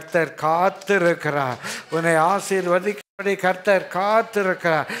ஆசீர்வதிக்கும்படி கர்த்தர் காத்திருக்கிறார். உன்னை ஆசீர்வதிக்கும்படி கர்த்தர்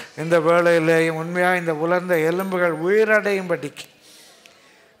காத்திருக்கிறார். இந்த வேளையிலேயும் உண்மையாக இந்த உலர்ந்த எலும்புகள் உயிரடையும்படிக்கு,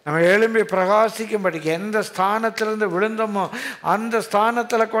 நம்ம எழும்பி பிரகாசிக்கும்படிக்கு, எந்த ஸ்தானத்திலிருந்து விழுந்தோமோ அந்த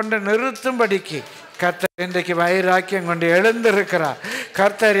ஸ்தானத்தில் கொண்டு நிறுத்தும்படிக்கு கர்த்தர் இன்றைக்கு வைராக்கியம் கொண்டு எழுந்திருக்கிறார்.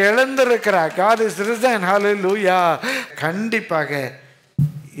 கர்த்தர் எழுந்திருக்கிறார். God is risen. Hallelujah. கண்டிப்பாக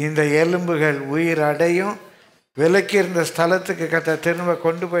இந்த எலும்புகள் உயிர் அடையும். விலக்கி இருந்த ஸ்தலத்துக்கு கர்த்தர் திரும்ப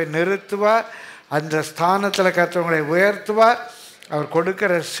கொண்டு போய் நிறுத்துவார். அந்த ஸ்தானத்தில் கர்த்தர் உங்களை உயர்த்துவார். அவர்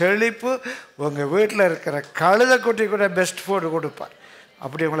கொடுக்கிற செழிப்பு உங்கள் வீட்டில் இருக்கிற கழுத குட்டி கூட பெஸ்ட் ஃபுட் கொடுப்பார்.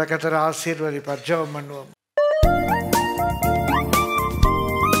 அப்படி உங்களை கர்த்தர் ஆசீர்வதிப்பார். ஜெபம் பண்ணுவோம்.